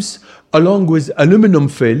films, along with aluminum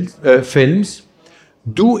films,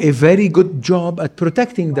 do a very good job at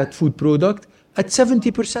protecting that food product at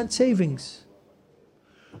 70% savings.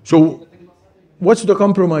 So what's the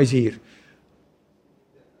compromise here?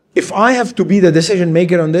 If I have to be the decision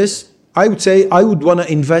maker on this, I would say I would want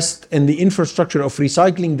to invest in the infrastructure of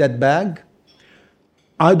recycling that bag.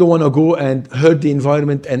 I don't want to go and hurt the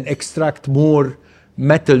environment and extract more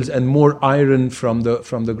metals and more iron from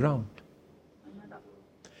the ground.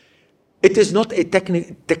 It is not a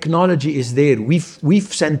technology is there.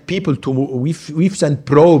 We've sent people to we've sent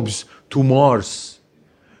probes to Mars.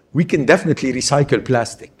 We can definitely recycle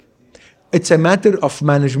plastic. It's a matter of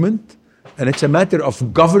management, and it's a matter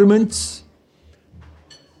of governments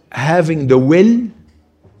having the will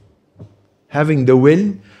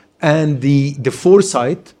and the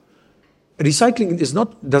foresight. Recycling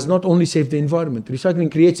does not only save the environment.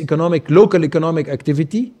 Recycling creates local economic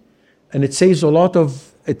activity, and it saves a lot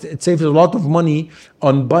of money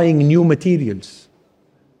on buying new materials.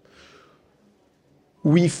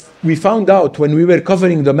 We found out when we were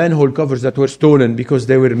covering the manhole covers that were stolen because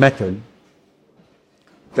they were metal,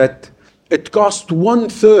 that it cost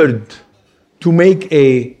 1/3 to make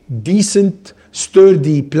a decent,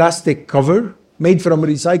 sturdy plastic cover made from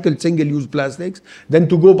recycled single-use plastics than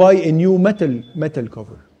to go buy a new metal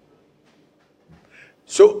cover.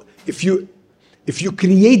 So if you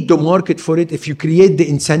create the market for it, if you create the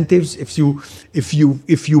incentives, if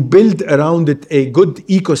you build around it a good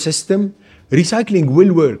ecosystem, recycling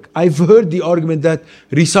will work. I've heard the argument that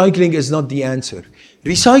recycling is not the answer.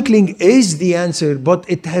 Recycling is the answer, but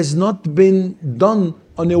it has not been done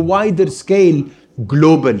on a wider scale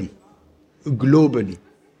globally.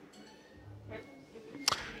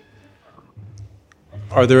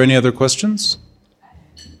 Are there any other questions?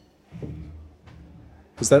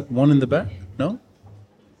 Is that one in the back? No?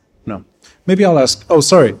 No. Maybe I'll ask. Oh,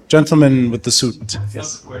 sorry. Gentleman with the suit.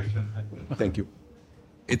 Yes. Thank you.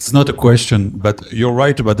 It's not a question, but you're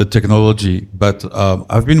right about the technology. But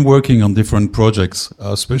I've been working on different projects,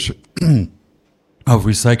 especially of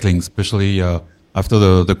recycling, especially after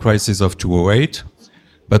the crisis of 2008.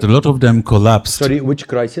 But a lot of them collapsed. Sorry, which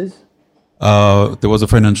crisis? There was a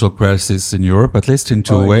financial crisis in Europe, at least in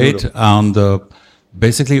 2008, and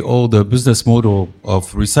basically all the business model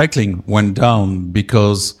of recycling went down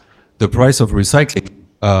because the price of recycling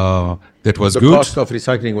that was good. The cost of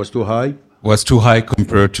recycling was too high. Was too high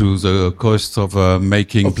compared to the cost of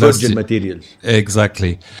making of plastic virgin materials.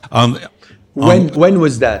 Exactly. When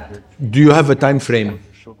was that? Do you have a time frame?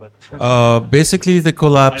 Basically, they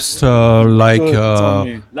collapsed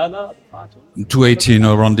 2018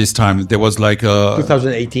 around this time. There was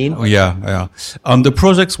 2018. Yeah. And the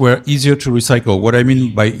projects were easier to recycle. What I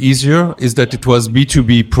mean by easier is that it was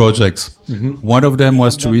B2B projects. Mm-hmm. One of them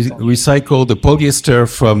was to recycle the polyester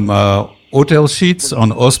from hotel sheets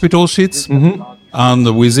on hospital sheets. Mm-hmm.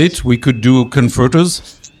 And with it, we could do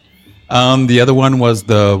converters. And the other one was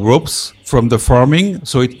the ropes from the farming.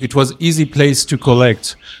 So it was easy place to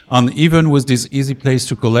collect. And even with this easy place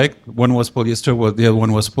to collect, one was polyester, the other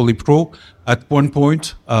one was polypro. At one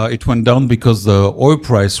point, it went down because the oil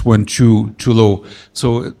price went too low.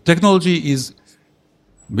 So technology is,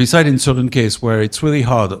 beside in certain case where it's really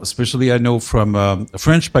hard, especially I know from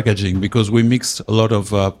French packaging, because we mixed a lot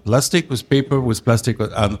of plastic with paper with plastic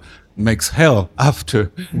and makes hell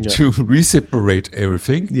after to reseparate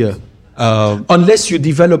everything. Yeah. Unless you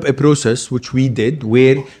develop a process, which we did,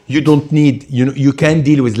 where you don't need, you can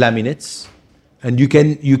deal with laminates, and you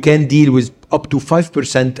can deal with up to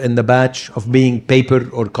 5% in the batch of being paper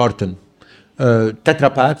or carton. Tetra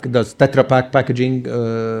Pak does Tetra Pak packaging.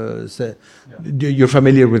 You're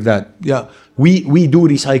familiar with that? Yeah, we do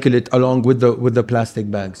recycle it along with the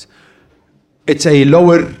plastic bags. It's a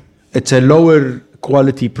lower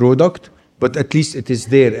quality product, but at least it is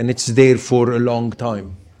there, and it's there for a long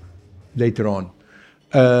time. Later on,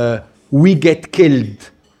 we get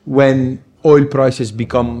killed when oil prices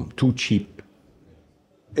become too cheap.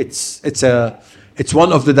 It's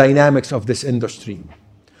one of the dynamics of this industry.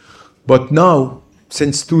 But now,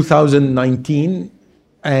 since 2019,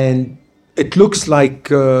 and it looks like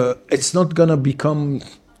it's not gonna become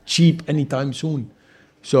cheap anytime soon.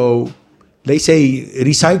 So they say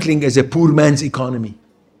recycling is a poor man's economy.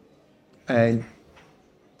 And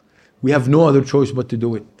we have no other choice but to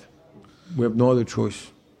do it. We have no other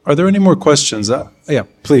choice. Are there any more questions? Yeah,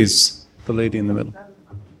 please, the lady in the middle.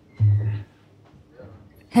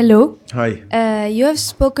 Hello. Hi. You have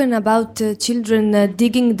spoken about children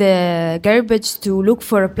digging the garbage to look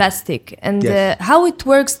for plastic, and Yes. how it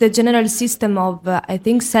works, the general system of, I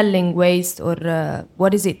think, selling waste, or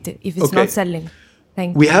what is it if it's Okay. not selling?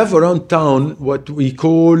 Thank We you. have around town what we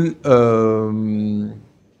call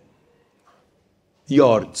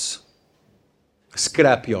yards,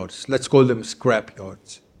 scrap yards. Let's call them scrap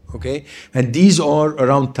yards. Okay, and these are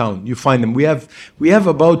around town. You find them. We have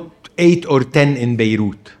about 8 or 10 in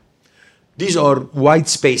Beirut. These are white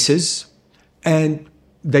spaces, and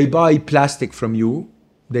they buy plastic from you.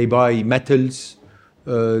 They buy metals.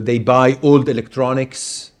 They buy old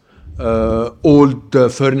electronics, old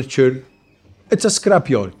furniture. It's a scrap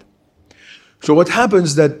yard. So what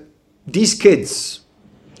happens that these kids,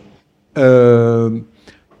 they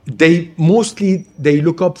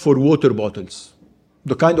look up for water bottles.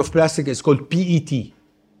 The kind of plastic is called PET.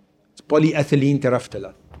 It's polyethylene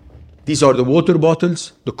terephthalate. These are the water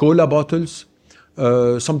bottles, the cola bottles.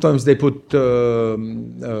 Sometimes they put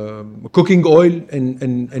cooking oil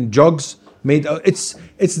in jugs.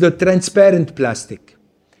 It's the transparent plastic.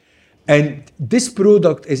 And this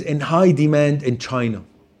product is in high demand in China.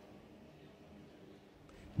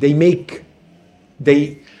 They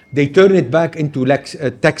turn it back into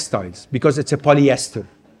textiles because it's a polyester.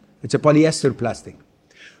 It's a polyester plastic.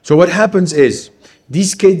 So what happens is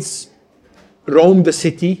these kids roam the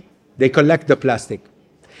city, they collect the plastic.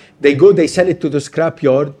 They sell it to the scrap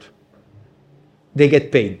yard, they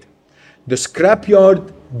get paid. The scrap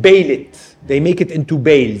yard bale it, they make it into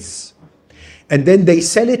bales. And then they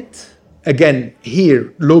sell it again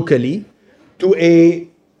here locally to a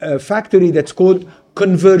factory that's called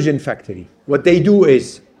conversion factory. What they do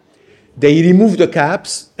is they remove the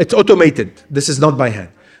caps. It's automated. This is not by hand.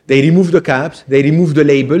 They remove the caps, they remove the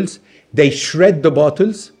labels, they shred the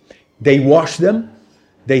bottles, they wash them,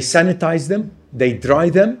 they sanitize them, they dry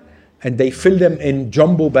them, and they fill them in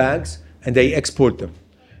jumbo bags and they export them.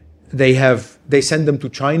 They send them to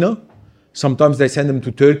China, sometimes they send them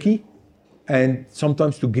to Turkey, and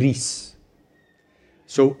sometimes to Greece.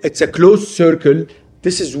 So it's a closed circle.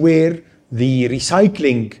 This is where the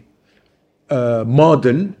recycling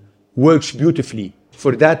model works beautifully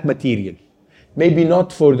for that material. Maybe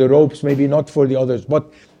not for the ropes, maybe not for the others, but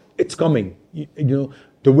it's coming. You know,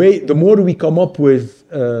 the more we come up with,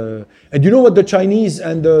 and you know what the Chinese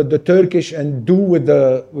and the Turkish and do with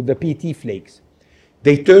the PET flakes?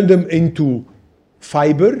 They turn them into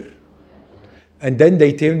fiber, and then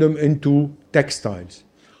they turn them into textiles.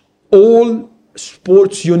 All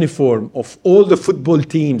sports uniform of all the football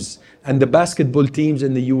teams and the basketball teams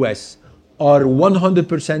in the US are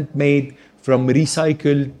 100% made from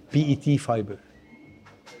recycled PET fiber.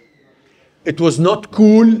 It was not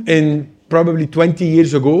cool in probably 20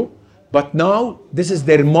 years ago, but now this is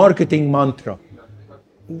their marketing mantra.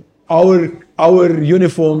 Our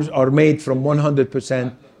uniforms are made from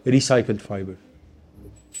 100% recycled fiber.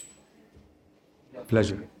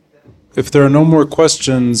 Pleasure. If there are no more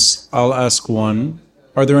questions, I'll ask one.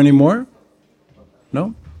 Are there any more?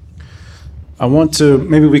 No?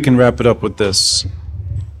 Maybe we can wrap it up with this.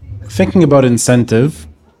 Thinking about incentive,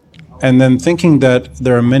 and then thinking that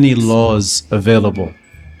there are many laws available.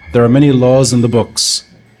 There are many laws in the books,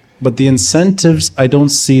 but the incentives, I don't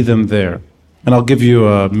see them there. And I'll give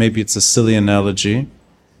you maybe it's a silly analogy.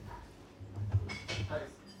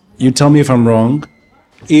 You tell me if I'm wrong.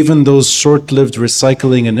 Even those short-lived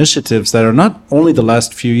recycling initiatives that are not only the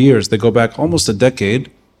last few years, they go back almost a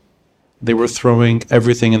decade, they were throwing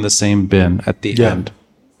everything in the same bin at the end.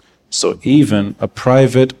 So even a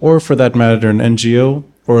private, or for that matter, an NGO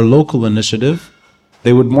or a local initiative,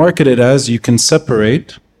 they would market it as you can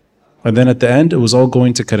separate, and then at the end, it was all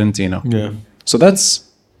going to Quarantino. Yeah. So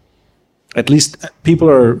that's, at least people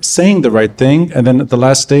are saying the right thing, and then at the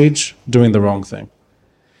last stage, doing the wrong thing.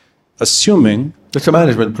 Assuming... That's a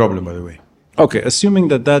management problem, by the way. Okay, assuming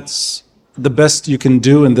that that's the best you can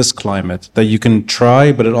do in this climate, that you can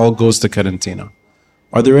try, but it all goes to Quarantino.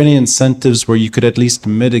 Are there any incentives where you could at least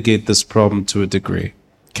mitigate this problem to a degree?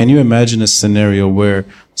 Can you imagine a scenario where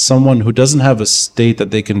someone who doesn't have a state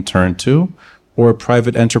that they can turn to, or a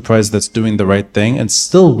private enterprise that's doing the right thing and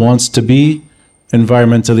still wants to be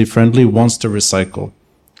environmentally friendly, wants to recycle?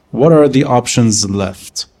 What are the options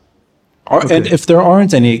left? And if there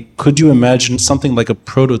aren't any, could you imagine something like a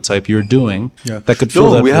prototype you're doing that could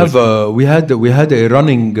fill that void? We had a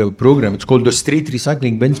running program. It's called the Street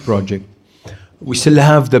Recycling Bins Project. We still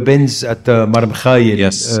have the bins at the Marm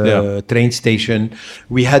Khayel train station.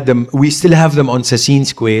 We had them. We still have them on Sassine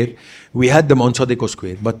Square. We had them on Sadiqo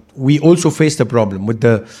Square. But we also faced a problem with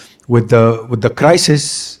the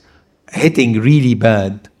crisis hitting really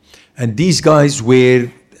bad. And these guys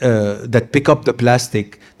that pick up the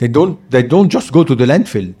plastic, they don't just go to the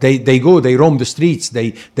landfill. They roam the streets.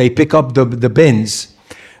 They pick up the bins.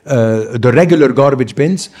 The regular garbage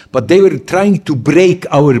bins, but they were trying to break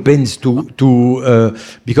our bins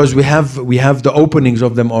because we have the openings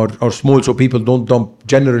of them are small, so people don't dump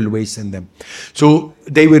general waste in them. So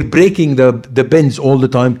they were breaking the bins all the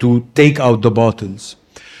time to take out the bottles.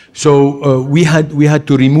 So we had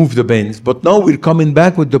to remove the bins, but now we're coming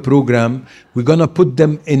back with the program. We're gonna put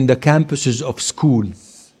them in the campuses of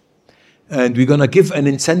schools, and we're gonna give an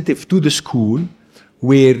incentive to the school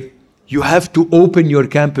where you have to open your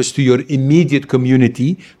campus to your immediate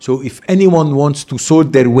community. So if anyone wants to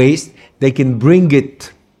sort their waste, they can bring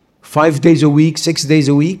it 5 days a week, 6 days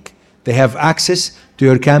a week. They have access to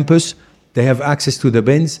your campus. They have access to the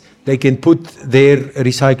bins. They can put their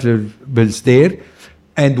recyclables there.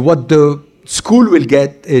 And what the school will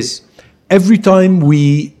get is every time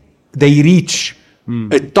they reach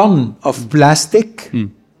a ton of plastic,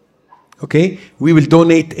 okay, we will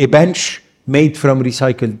donate a bench made from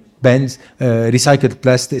recycled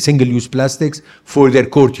plastic, single-use plastics for their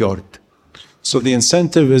courtyard. So the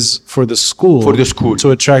incentive is for the school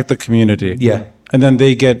to attract the community. Yeah. And then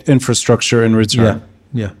they get infrastructure in return.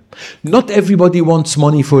 Yeah. Not everybody wants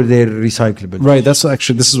money for their recyclables. Right. This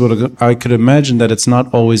is what I could imagine, that it's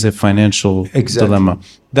not always a financial dilemma.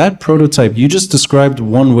 That prototype, you just described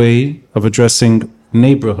one way of addressing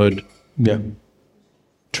neighborhood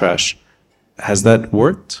trash. Has that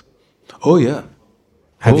worked? Oh, yeah.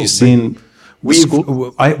 Have you seen? We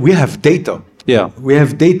have data. Yeah. We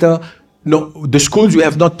have data. No, the schools we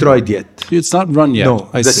have not tried yet. It's not run yet. No,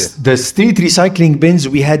 I see. The street recycling bins,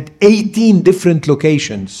 we had 18 different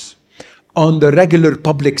locations on the regular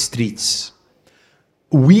public streets.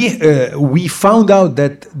 We found out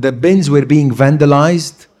that the bins were being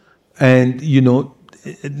vandalized, and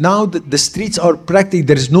now the streets are practically,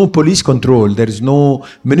 there is no police control, there is no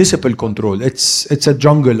municipal control. It's a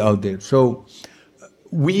jungle out there. So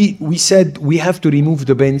we said we have to remove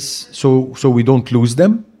the bins so we don't lose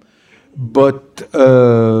them. But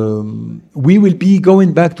we will be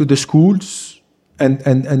going back to the schools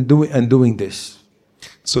and doing this.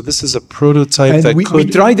 So this is a prototype and we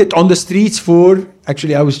tried it on the streets for,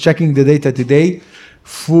 actually I was checking the data today,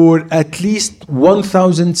 for at least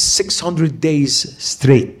 1,600 days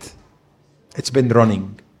straight. It's been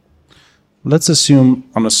running. Let's assume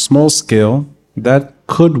on a small scale that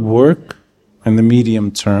could work in the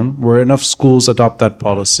medium term, where enough schools adopt that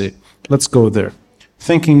policy. Let's go there.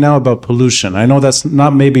 Thinking now about pollution. I know that's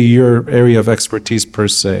not maybe your area of expertise per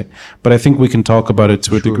se, but I think we can talk about it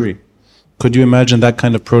to a degree. Could you imagine that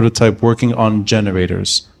kind of prototype working on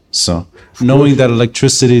generators? So, knowing that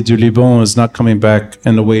electricity du Liban is not coming back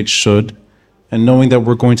in the way it should, and knowing that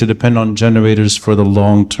we're going to depend on generators for the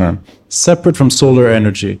long term, separate from solar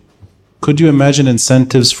energy, could you imagine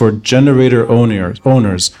incentives for generator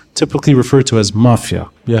owners, typically referred to as mafia,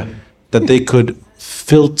 that they could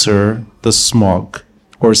filter the smog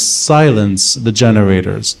or silence the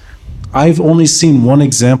generators? I've only seen one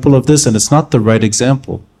example of this, and it's not the right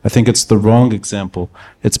example. I think it's the wrong example.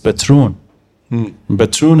 It's Betroun.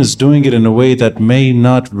 Betroun is doing it in a way that may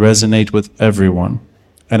not resonate with everyone.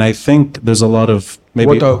 And I think there's a lot of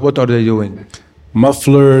maybe... What are they doing?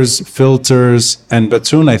 Mufflers, filters, and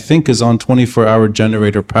Betroun, I think, is on 24-hour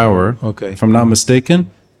generator power. Okay. If I'm not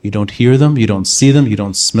mistaken. You don't hear them, you don't see them, you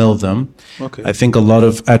don't smell them. Okay. I think a lot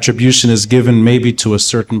of attribution is given maybe to a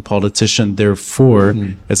certain politician, therefore,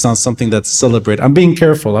 it's not something that's celebrated. I'm being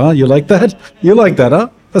careful, huh? You like that? You like that, huh?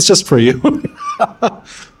 That's just for you.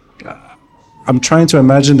 I'm trying to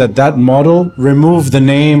imagine that model, remove the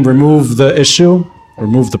name, remove the issue,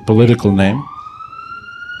 remove the political name.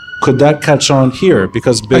 Could that catch on here?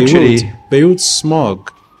 Because Beirut's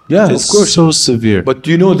smog is of course. So severe. But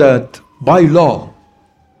you know that by law,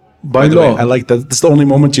 By the way, I like that. That's the only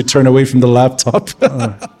moment you turn away from the laptop.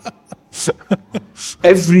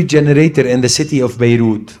 Every generator in the city of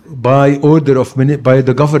Beirut, by order by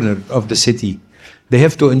the governor of the city, they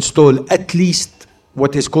have to install at least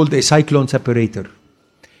what is called a cyclone separator.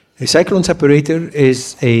 A cyclone separator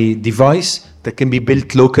is a device that can be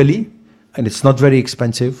built locally, and it's not very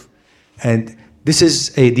expensive. And this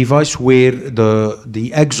is a device where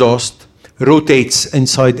the exhaust rotates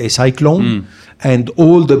inside a cyclone, and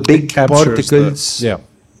all the big captures particles yeah.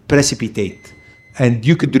 precipitate. And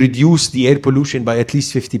you could reduce the air pollution by at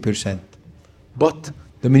least 50%. But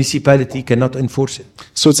the municipality cannot enforce it.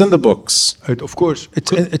 So it's in the books. Of course,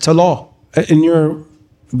 it's a law. In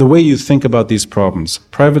the way you think about these problems,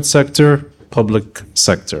 private sector, public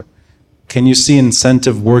sector, can you see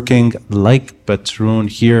incentive working like Batroun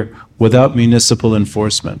here without municipal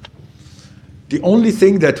enforcement? The only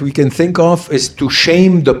thing that we can think of is to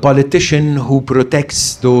shame the politician who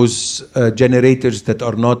protects those generators that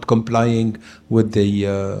are not complying with the...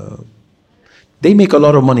 They make a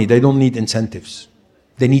lot of money. They don't need incentives.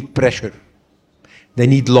 They need pressure. They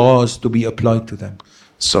need laws to be applied to them.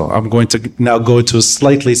 So I'm going to now go to a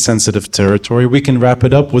slightly sensitive territory. We can wrap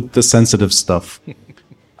it up with the sensitive stuff.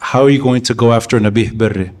 How are you going to go after Nabih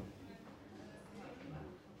Berri?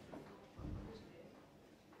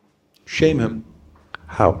 Shame him.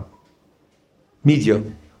 How? Media.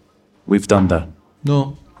 We've done that.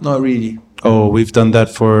 No, not really. Oh, we've done that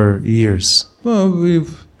for years. Well,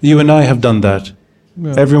 You and I have done that.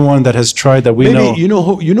 Yeah. Everyone that has tried that we know. You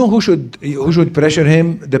know who should pressure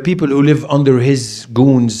him? The people who live under his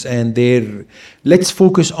goons and their. Let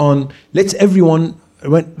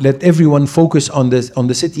everyone focus on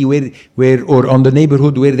the city where or on the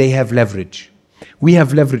neighborhood where they have leverage. We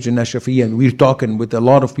have leverage in Ashrafiyya, and we're talking with a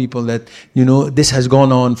lot of people that this has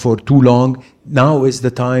gone on for too long. Now is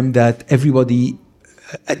the time that everybody,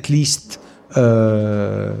 at least.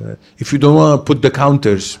 If you don't want to put the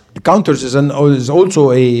counters is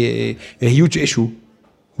also a huge issue,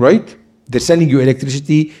 right? They're selling you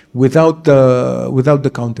electricity without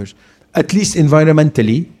the counters. At least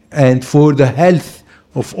environmentally and for the health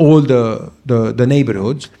of all the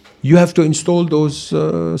neighborhoods, you have to install those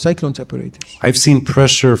cyclone separators. I've seen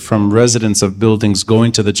pressure from residents of buildings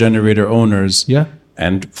going to the generator owners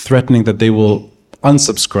and threatening that they will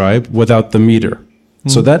unsubscribe without the meter.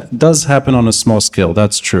 So that does happen on a small scale.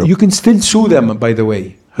 That's true. You can still sue them, by the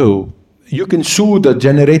way. Who? You can sue the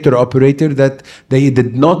generator operator that they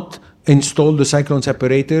did not install the cyclone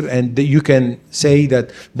separator, and you can say that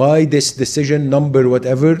by this decision number,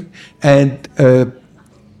 whatever, and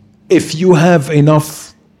if you have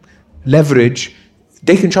enough leverage,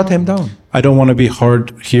 they can shut him down. I don't want to be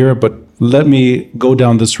hard here, but let me go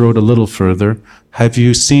down this road a little further. Have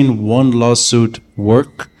you seen one lawsuit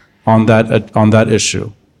work on that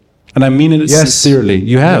issue? And I mean it sincerely.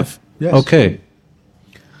 You have? Yes. Okay.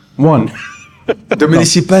 One. The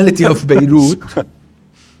municipality of Beirut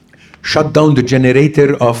shut down the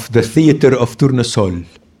generator of the theater of Tournesol.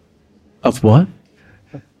 Of what?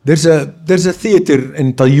 There's a theater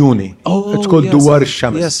in Tayouni. Oh, it's called Duwar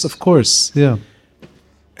Shams. Yes, of course. Yeah.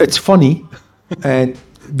 It's funny, and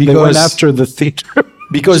because they went after the theater.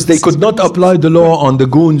 Because they could not apply the law on the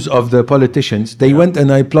goons of the politicians. They went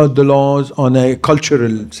and applied the laws on a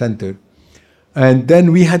cultural center. And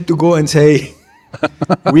then we had to go and say,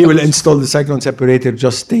 we will install the cyclone separator,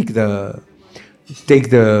 just take the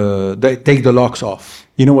locks off.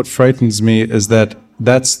 You know what frightens me is that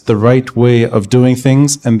that's the right way of doing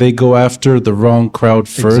things, and they go after the wrong crowd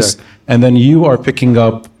first, and then you're picking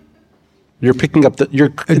up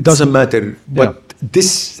it doesn't matter, but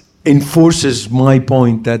this enforces my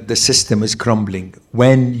point that the system is crumbling.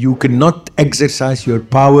 When you cannot exercise your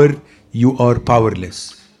power, you are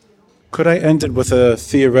powerless. Could I end it with a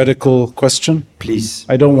theoretical question? Please.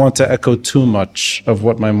 I don't want to echo too much of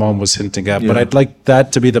what my mom was hinting at, but I'd like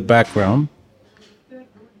that to be the background.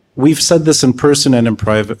 We've said this in person and in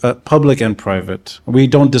private, public and private. We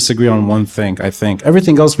don't disagree on one thing, I think.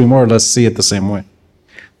 Everything else we more or less see it the same way.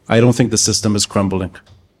 I don't think the system is crumbling.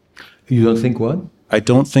 You don't think what? I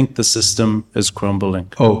don't think the system is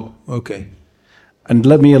crumbling. Oh, okay. And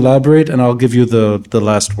let me elaborate, and I'll give you the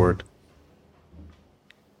last word.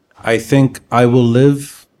 I think I will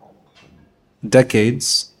live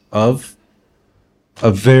decades of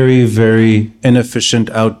a very, very inefficient,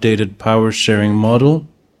 outdated power sharing model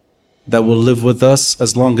that will live with us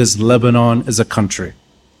as long as Lebanon is a country.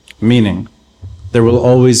 Meaning, there will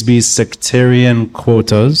always be sectarian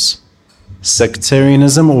quotas,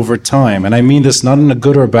 sectarianism over time. And I mean this not in a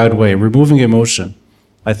good or bad way, removing emotion.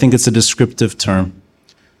 I think it's a descriptive term.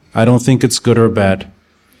 I don't think it's good or bad.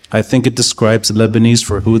 I think it describes Lebanese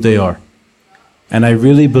for who they are. And I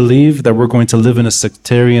really believe that we're going to live in a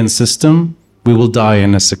sectarian system. We will die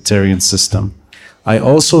in a sectarian system. I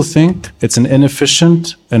also think it's an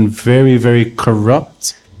inefficient and very, very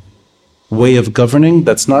corrupt way of governing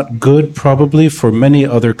that's not good probably for many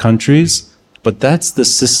other countries, but that's the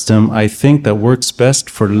system I think that works best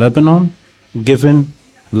for Lebanon, given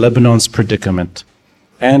Lebanon's predicament.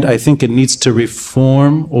 And I think it needs to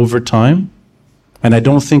reform over time, and I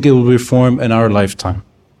don't think it will reform in our lifetime.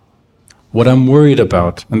 What I'm worried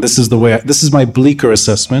about, and this is my bleaker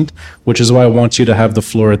assessment, which is why I want you to have the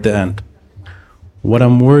floor at the end. What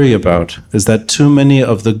I'm worried about is that too many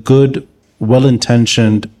of the good,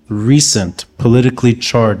 well-intentioned, recent, politically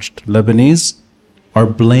charged Lebanese are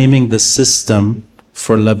blaming the system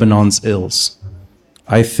for Lebanon's ills.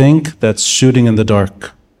 I think that's shooting in the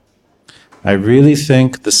dark. I really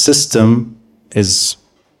think the system is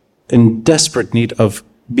in desperate need of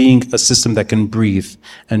being a system that can breathe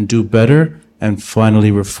and do better and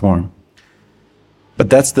finally reform. But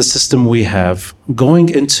that's the system we have. Going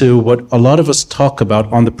into what a lot of us talk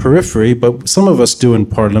about on the periphery, but some of us do in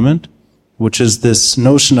parliament, which is this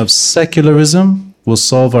notion of secularism will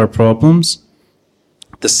solve our problems.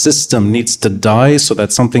 The system needs to die so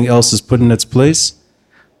that something else is put in its place.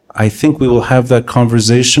 I think we will have that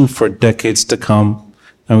conversation for decades to come,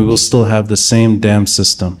 and we will still have the same damn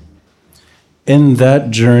system. In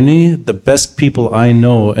that journey, the best people I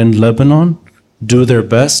know in Lebanon do their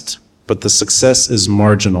best, but the success is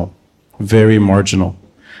marginal, very marginal.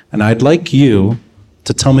 And I'd like you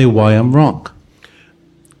to tell me why I'm wrong.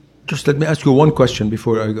 Just let me ask you one question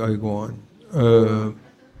before I go on.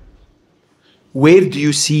 Where do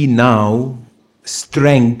you see now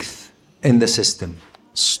strength in the system?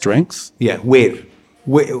 Strength? Yeah, where?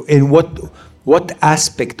 In what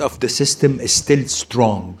aspect of the system is still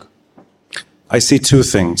strong? I see two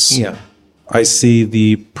things. Yeah. I see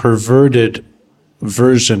the perverted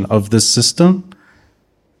version of this system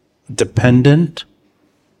dependent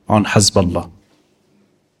on Hezbollah.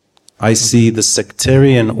 I see the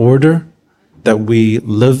sectarian order that we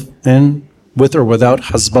live in with or without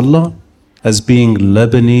Hezbollah as being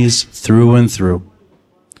Lebanese through and through.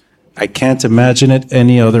 I can't imagine it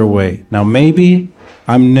any other way. Now, maybe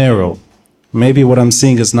I'm narrow. Maybe what I'm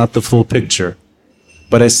seeing is not the full picture.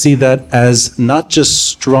 But I see that as not just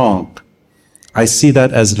strong, I see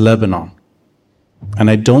that as Lebanon. And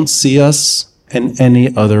I don't see us in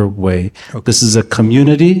any other way. Okay. This is a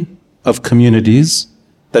community of communities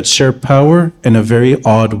that share power in a very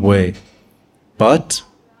odd way. But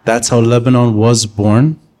that's how Lebanon was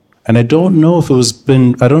born. And I don't know if it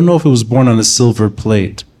was born on a silver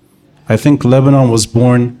plate. I think Lebanon was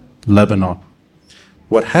born Lebanon.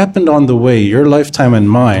 What happened on the way, your lifetime and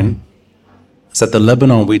mine, is that the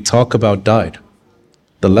Lebanon we talk about died.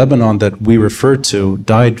 The Lebanon that we refer to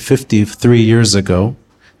died 53 years ago,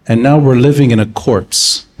 and now we're living in a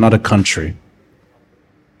corpse, not a country.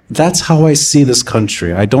 That's how I see this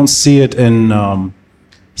country. I don't see it in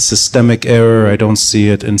systemic error. I don't see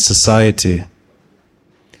it in society.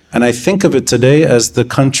 And I think of it today as the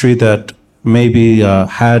country that maybe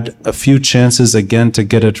had a few chances again to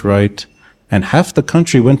get it right, and half the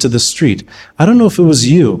country went to the street. I don't know if it was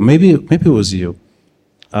you. Maybe it was you.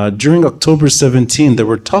 During October 17, there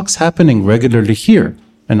were talks happening regularly here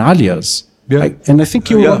in Alias. Yeah. And I think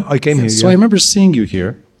you were. Yeah, I came here. So I remember seeing you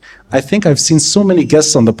here. I think I've seen so many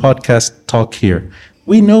guests on the podcast talk here.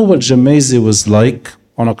 We know what Jamaizi was like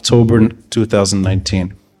on October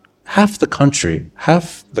 2019. Half the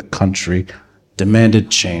country demanded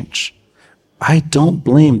change. I don't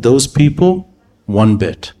blame those people one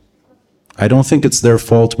bit. I don't think it's their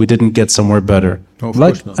fault we didn't get somewhere better. No, of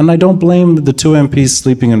course not. And I don't blame the two MPs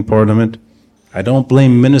sleeping in Parliament. I don't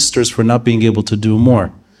blame ministers for not being able to do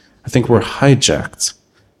more. I think we're hijacked.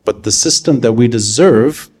 But the system that we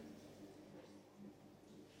deserve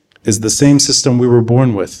is the same system we were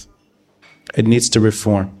born with. It needs to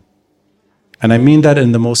reform. And I mean that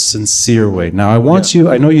in the most sincere way. Now,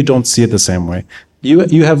 I know you don't see it the same way.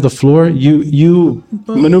 You have the floor. You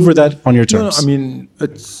maneuver that on your terms. No, I mean,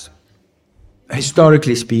 it's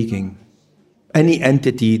historically speaking, any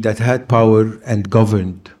entity that had power and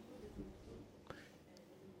governed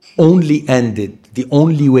the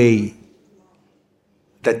only way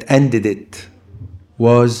that ended it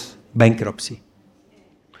was bankruptcy.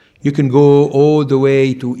 You can go all the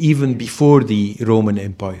way to even before the Roman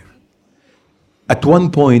Empire. At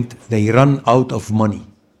one point, they run out of money.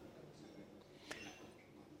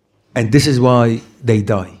 And this is why they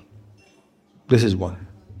die. This is one.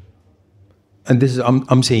 And this is,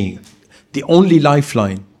 I'm saying, the only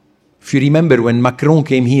lifeline. If you remember when Macron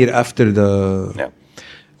came here after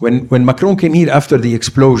when Macron came here after the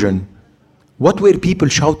explosion, what were people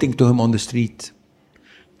shouting to him on the street?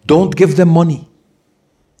 Don't give them money.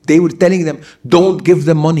 They were telling them, don't give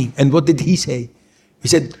them money. And what did he say? He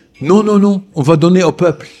said, non, on va donner au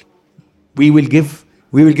peuple. We will give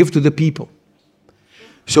to the people.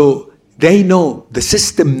 So they know, the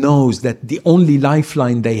system knows that the only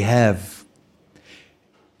lifeline they have.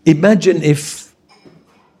 Imagine if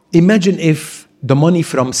the money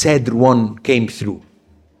from Sadr 1 came through.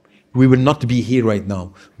 We will not be here right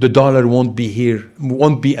now. The dollar won't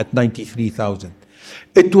be at 93,000.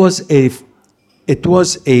 It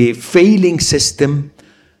was a failing system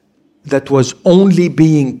that was only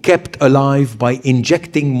being kept alive by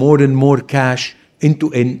injecting more and more cash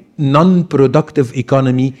into a non-productive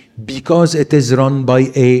economy because it is run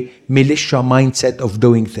by a militia mindset of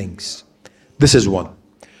doing things. This is one.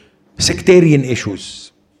 Sectarian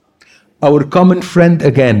issues. Our common friend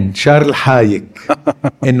again, Charles Hayek,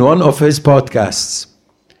 in one of his podcasts,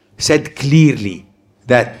 said clearly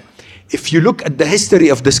that if you look at the history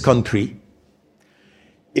of this country,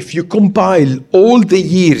 if you compile all the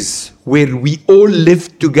years where we all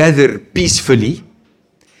lived together peacefully,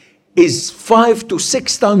 is 5 to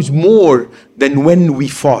 6 times more than when we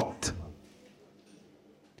fought.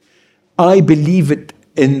 I believe it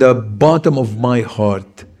in the bottom of my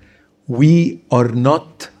heart. We are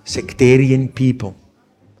not sectarian people.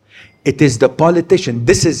 It is the politician.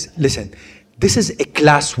 This is a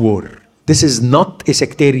class war. This is not a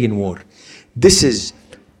sectarian war. This is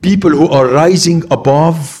people who are rising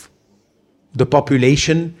above the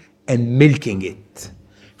population and milking it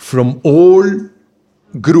from all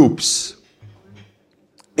groups.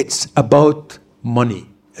 It's about money.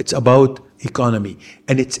 It's about economy.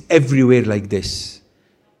 And it's everywhere like this.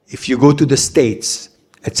 If you go to the States,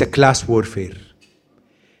 it's a class warfare.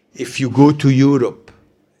 If you go to Europe,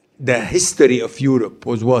 the history of Europe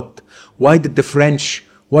was what? Why did the French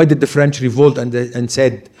revolt and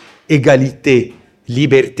said égalité,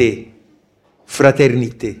 liberté,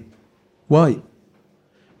 fraternité? Why?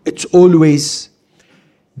 It's always,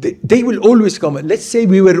 they will always come. Let's say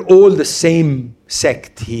we were all the same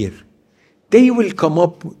sect here. They will come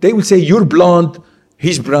up, they will say, you're blonde,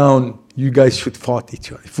 he's brown, you guys should fight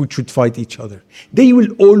each other. They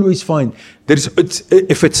will always find,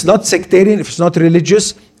 if it's not sectarian, if it's not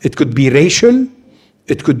religious, it could be racial,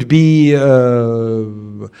 it could be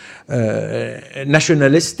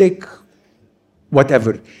nationalistic,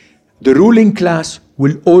 whatever. The ruling class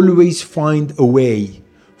will always find a way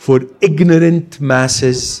for ignorant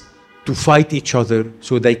masses to fight each other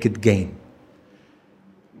so they could gain.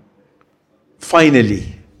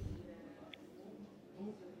 Finally,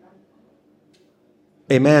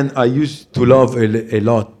 a man I used to love a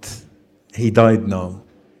lot, he died now.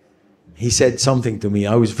 He said something to me.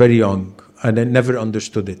 I was very young and I never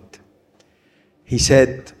understood it. He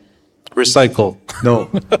said, recycle. No.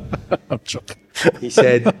 I'm joking. He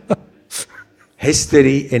said,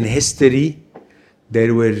 in history,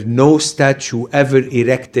 there were no statue ever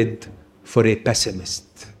erected for a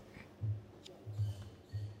pessimist.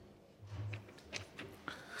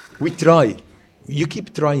 We try. You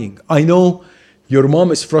keep trying. I know your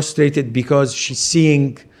mom is frustrated because she's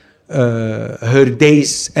seeing her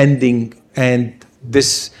days ending and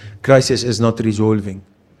this crisis is not resolving.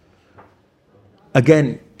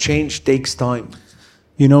 Again, change takes time.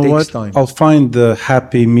 You know Takes what? time. I'll find the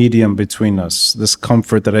happy medium between us, this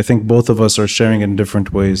comfort that I think both of us are sharing in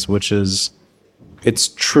different ways, which is, it's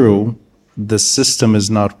true, the system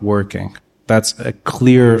is not working. That's a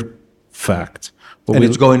clear fact. But And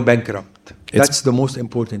it's going bankrupt. That's the most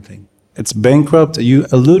important thing. It's bankrupt. You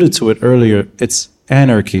alluded to it earlier. It's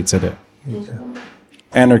anarchy today.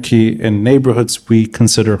 Anarchy in neighborhoods we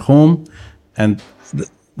consider home, and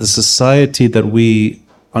the society that we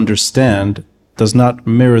understand does not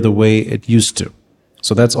mirror the way it used to.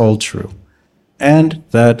 So that's all true. And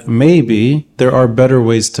that maybe there are better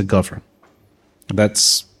ways to govern.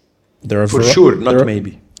 There are For sure, not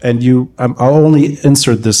maybe. And I'll only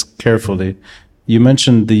insert this carefully. You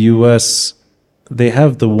mentioned the US. They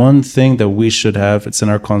have the one thing that we should have. It's in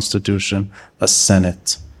our constitution, a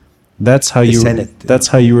Senate. That's how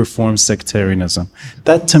you reform sectarianism.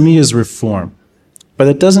 That to me is reform. But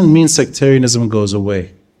it doesn't mean sectarianism goes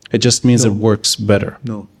away. It just means it works better.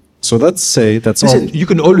 No. So let's say that's Listen, all. you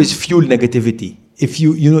can always fuel negativity. If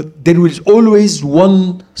there is always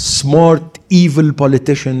one smart, evil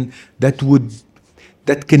politician that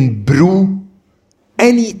can brew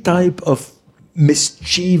any type of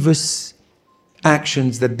mischievous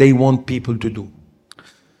actions that they want people to do.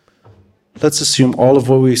 Let's assume all of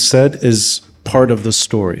what we said is part of the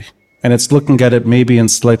story. And it's looking at it maybe in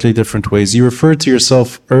slightly different ways. You referred to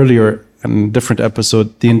yourself earlier in a different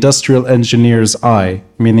episode, the industrial engineer's eye,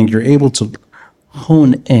 meaning you're able to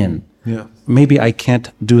hone in. Yeah. Maybe I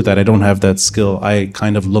can't do that. I don't have that skill. I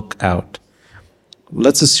kind of look out.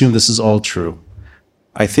 Let's assume this is all true.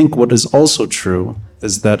 I think what is also true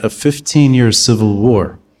is that a 15-year civil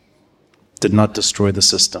war did not destroy the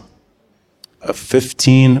system. A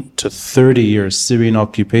 15 to 30-year Syrian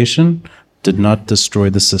occupation did not destroy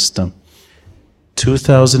the system.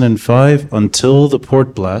 2005 until the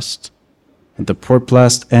port blast,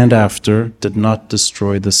 and after did not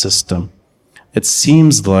destroy the system. It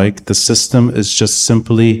seems like the system is just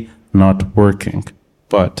simply not working.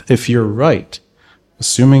 But if you're right,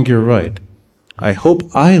 assuming you're right, I hope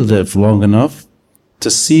I live long enough to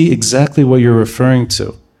see exactly what you're referring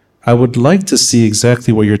to. I would like to see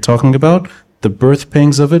exactly what you're talking about, the birth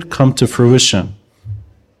pangs of it come to fruition.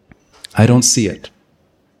 I don't see it.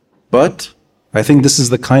 But I think this is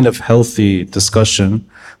the kind of healthy discussion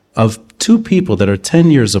of two people that are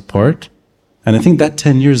 10 years apart, and I think that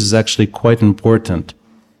 10 years is actually quite important.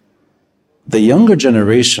 The younger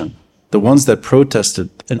generation, the ones that protested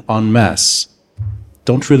en masse,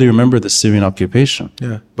 don't really remember the Syrian occupation.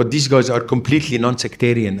 Yeah, but these guys are completely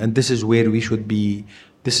non-sectarian, and this is where we should be.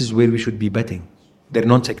 This is where we should be betting. They're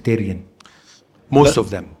non-sectarian. Most of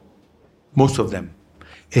them.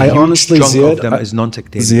 A huge chunk of them is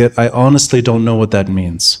non-sectarian. Ziad, I honestly don't know what that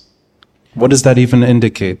means. What does that even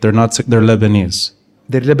indicate? They're Lebanese.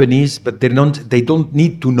 They're Lebanese, but they don't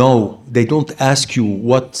need to know. They don't ask you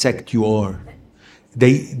what sect you are.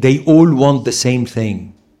 They all want the same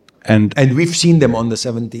thing. And we've seen them on the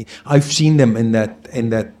 70s. I've seen them in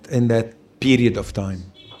that period of time.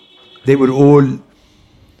 They were all.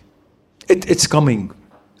 It's coming.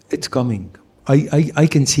 It's coming. I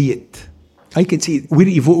can see it. I can see it.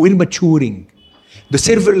 We're maturing. The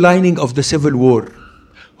silver lining of the civil war.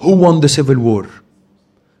 Who won the civil war?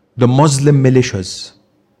 The Muslim militias.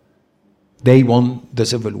 They won the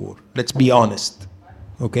civil war. Let's be honest.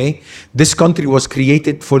 Okay? This country was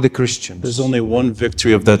created for the Christians. There's only one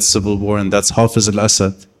victory of that civil war, and that's Hafiz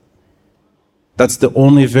al-Assad. That's the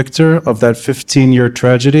only victor of that 15-year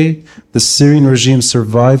tragedy. The Syrian regime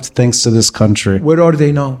survived thanks to this country. Where are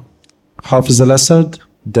they now? Hafiz al-Assad,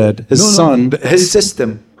 dead. His son... His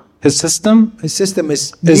system. His system? His system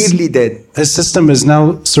is nearly dead. His system is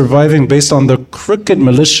now surviving based on the crooked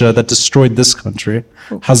militia that destroyed this country.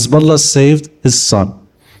 Hezbollah saved his son.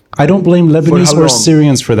 I don't blame Lebanese or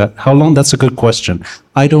Syrians for that. How long? That's a good question.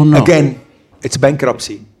 I don't know. Again, it's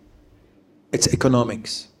bankruptcy. It's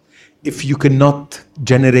economics. If you cannot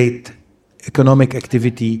generate economic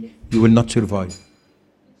activity, you will not survive.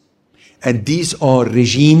 And these are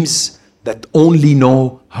regimes that only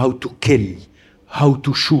know how to kill, how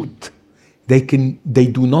to shoot. They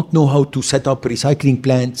do not know how to set up recycling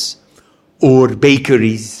plants or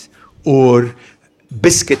bakeries or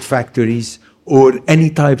biscuit factories or any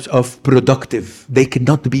types of productive. They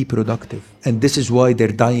cannot be productive. And this is why they're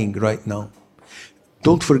dying right now.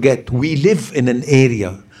 Don't forget, we live in an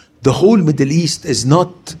area. The whole Middle East is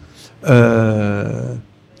not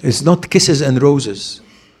kisses and roses.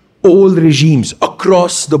 All regimes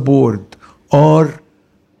across the board are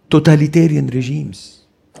totalitarian regimes.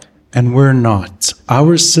 And we're not.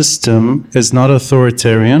 Our system is not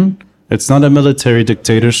authoritarian. It's not a military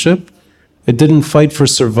dictatorship. It didn't fight for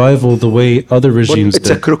survival the way other regimes did. It's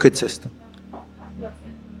a crooked system.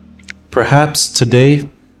 Perhaps today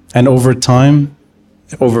and over time,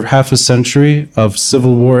 over half a century of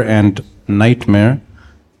civil war and nightmare,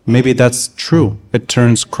 maybe that's true. It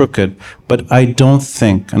turns crooked. But I don't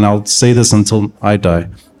think, and I'll say this until I die,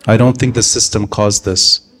 I don't think the system caused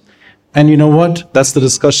this. And you know what? That's the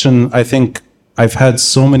discussion I think I've had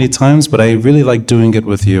so many times, but I really like doing it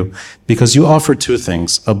with you because you offer two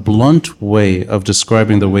things: a blunt way of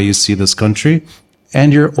describing the way you see this country,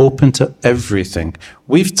 and you're open to everything.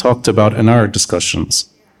 We've talked about in our discussions,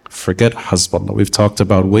 forget Hezbollah, we've talked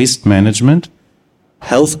about waste management,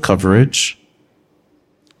 health coverage,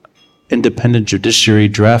 independent judiciary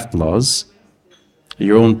draft laws,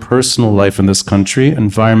 your own personal life in this country,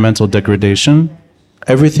 environmental degradation,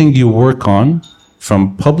 everything you work on,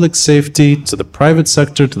 from public safety to the private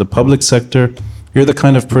sector to the public sector, you're the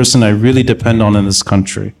kind of person I really depend on in this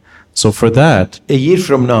country. So for that... A year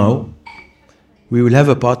from now, we will have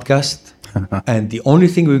a podcast and the only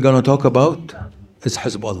thing we're going to talk about is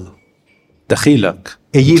Hezbollah. Dakhilak.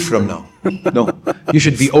 A year from now. No, you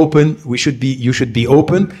should be open. You should be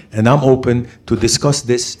open, and I'm open to discuss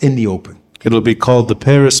this in the open. It'll be called the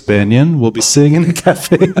Paris Banyan. We'll be sitting in a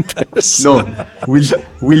cafe in Paris. No,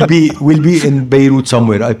 we'll be in Beirut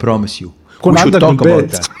somewhere. I promise you. We should talk about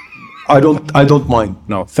that. I don't mind.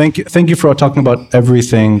 No, thank you for talking about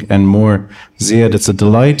everything and more, Ziad. It's a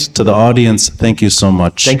delight. To the audience, thank you so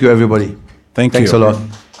much. Thank you, everybody. Thanks a lot.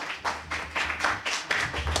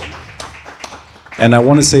 And I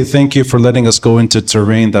want to say thank you for letting us go into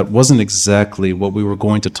terrain that wasn't exactly what we were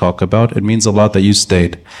going to talk about. It means a lot that you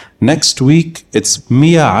stayed. Next week, it's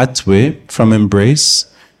Mia Atwe from Embrace.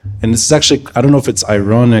 And this is actually, I don't know if it's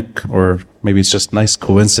ironic or maybe it's just nice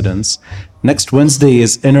coincidence. Next Wednesday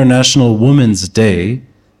is International Women's Day,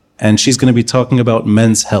 and she's going to be talking about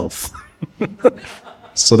men's health.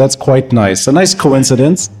 So that's quite nice. A nice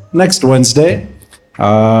coincidence. Next Wednesday.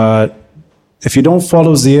 If you don't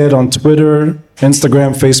follow Ziad on Twitter,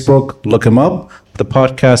 Instagram, Facebook, look him up. The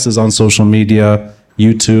podcast is on social media,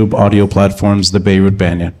 YouTube, audio platforms, the Beirut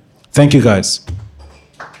Banyan. Thank you, guys.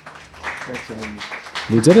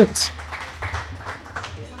 We did it.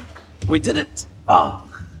 We did it. Ah.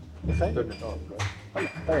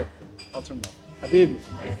 حبيبي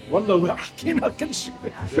والله حكينا كل شيء.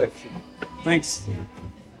 Thanks.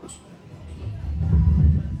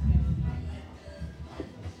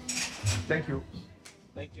 Thank you.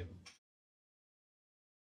 Thank you.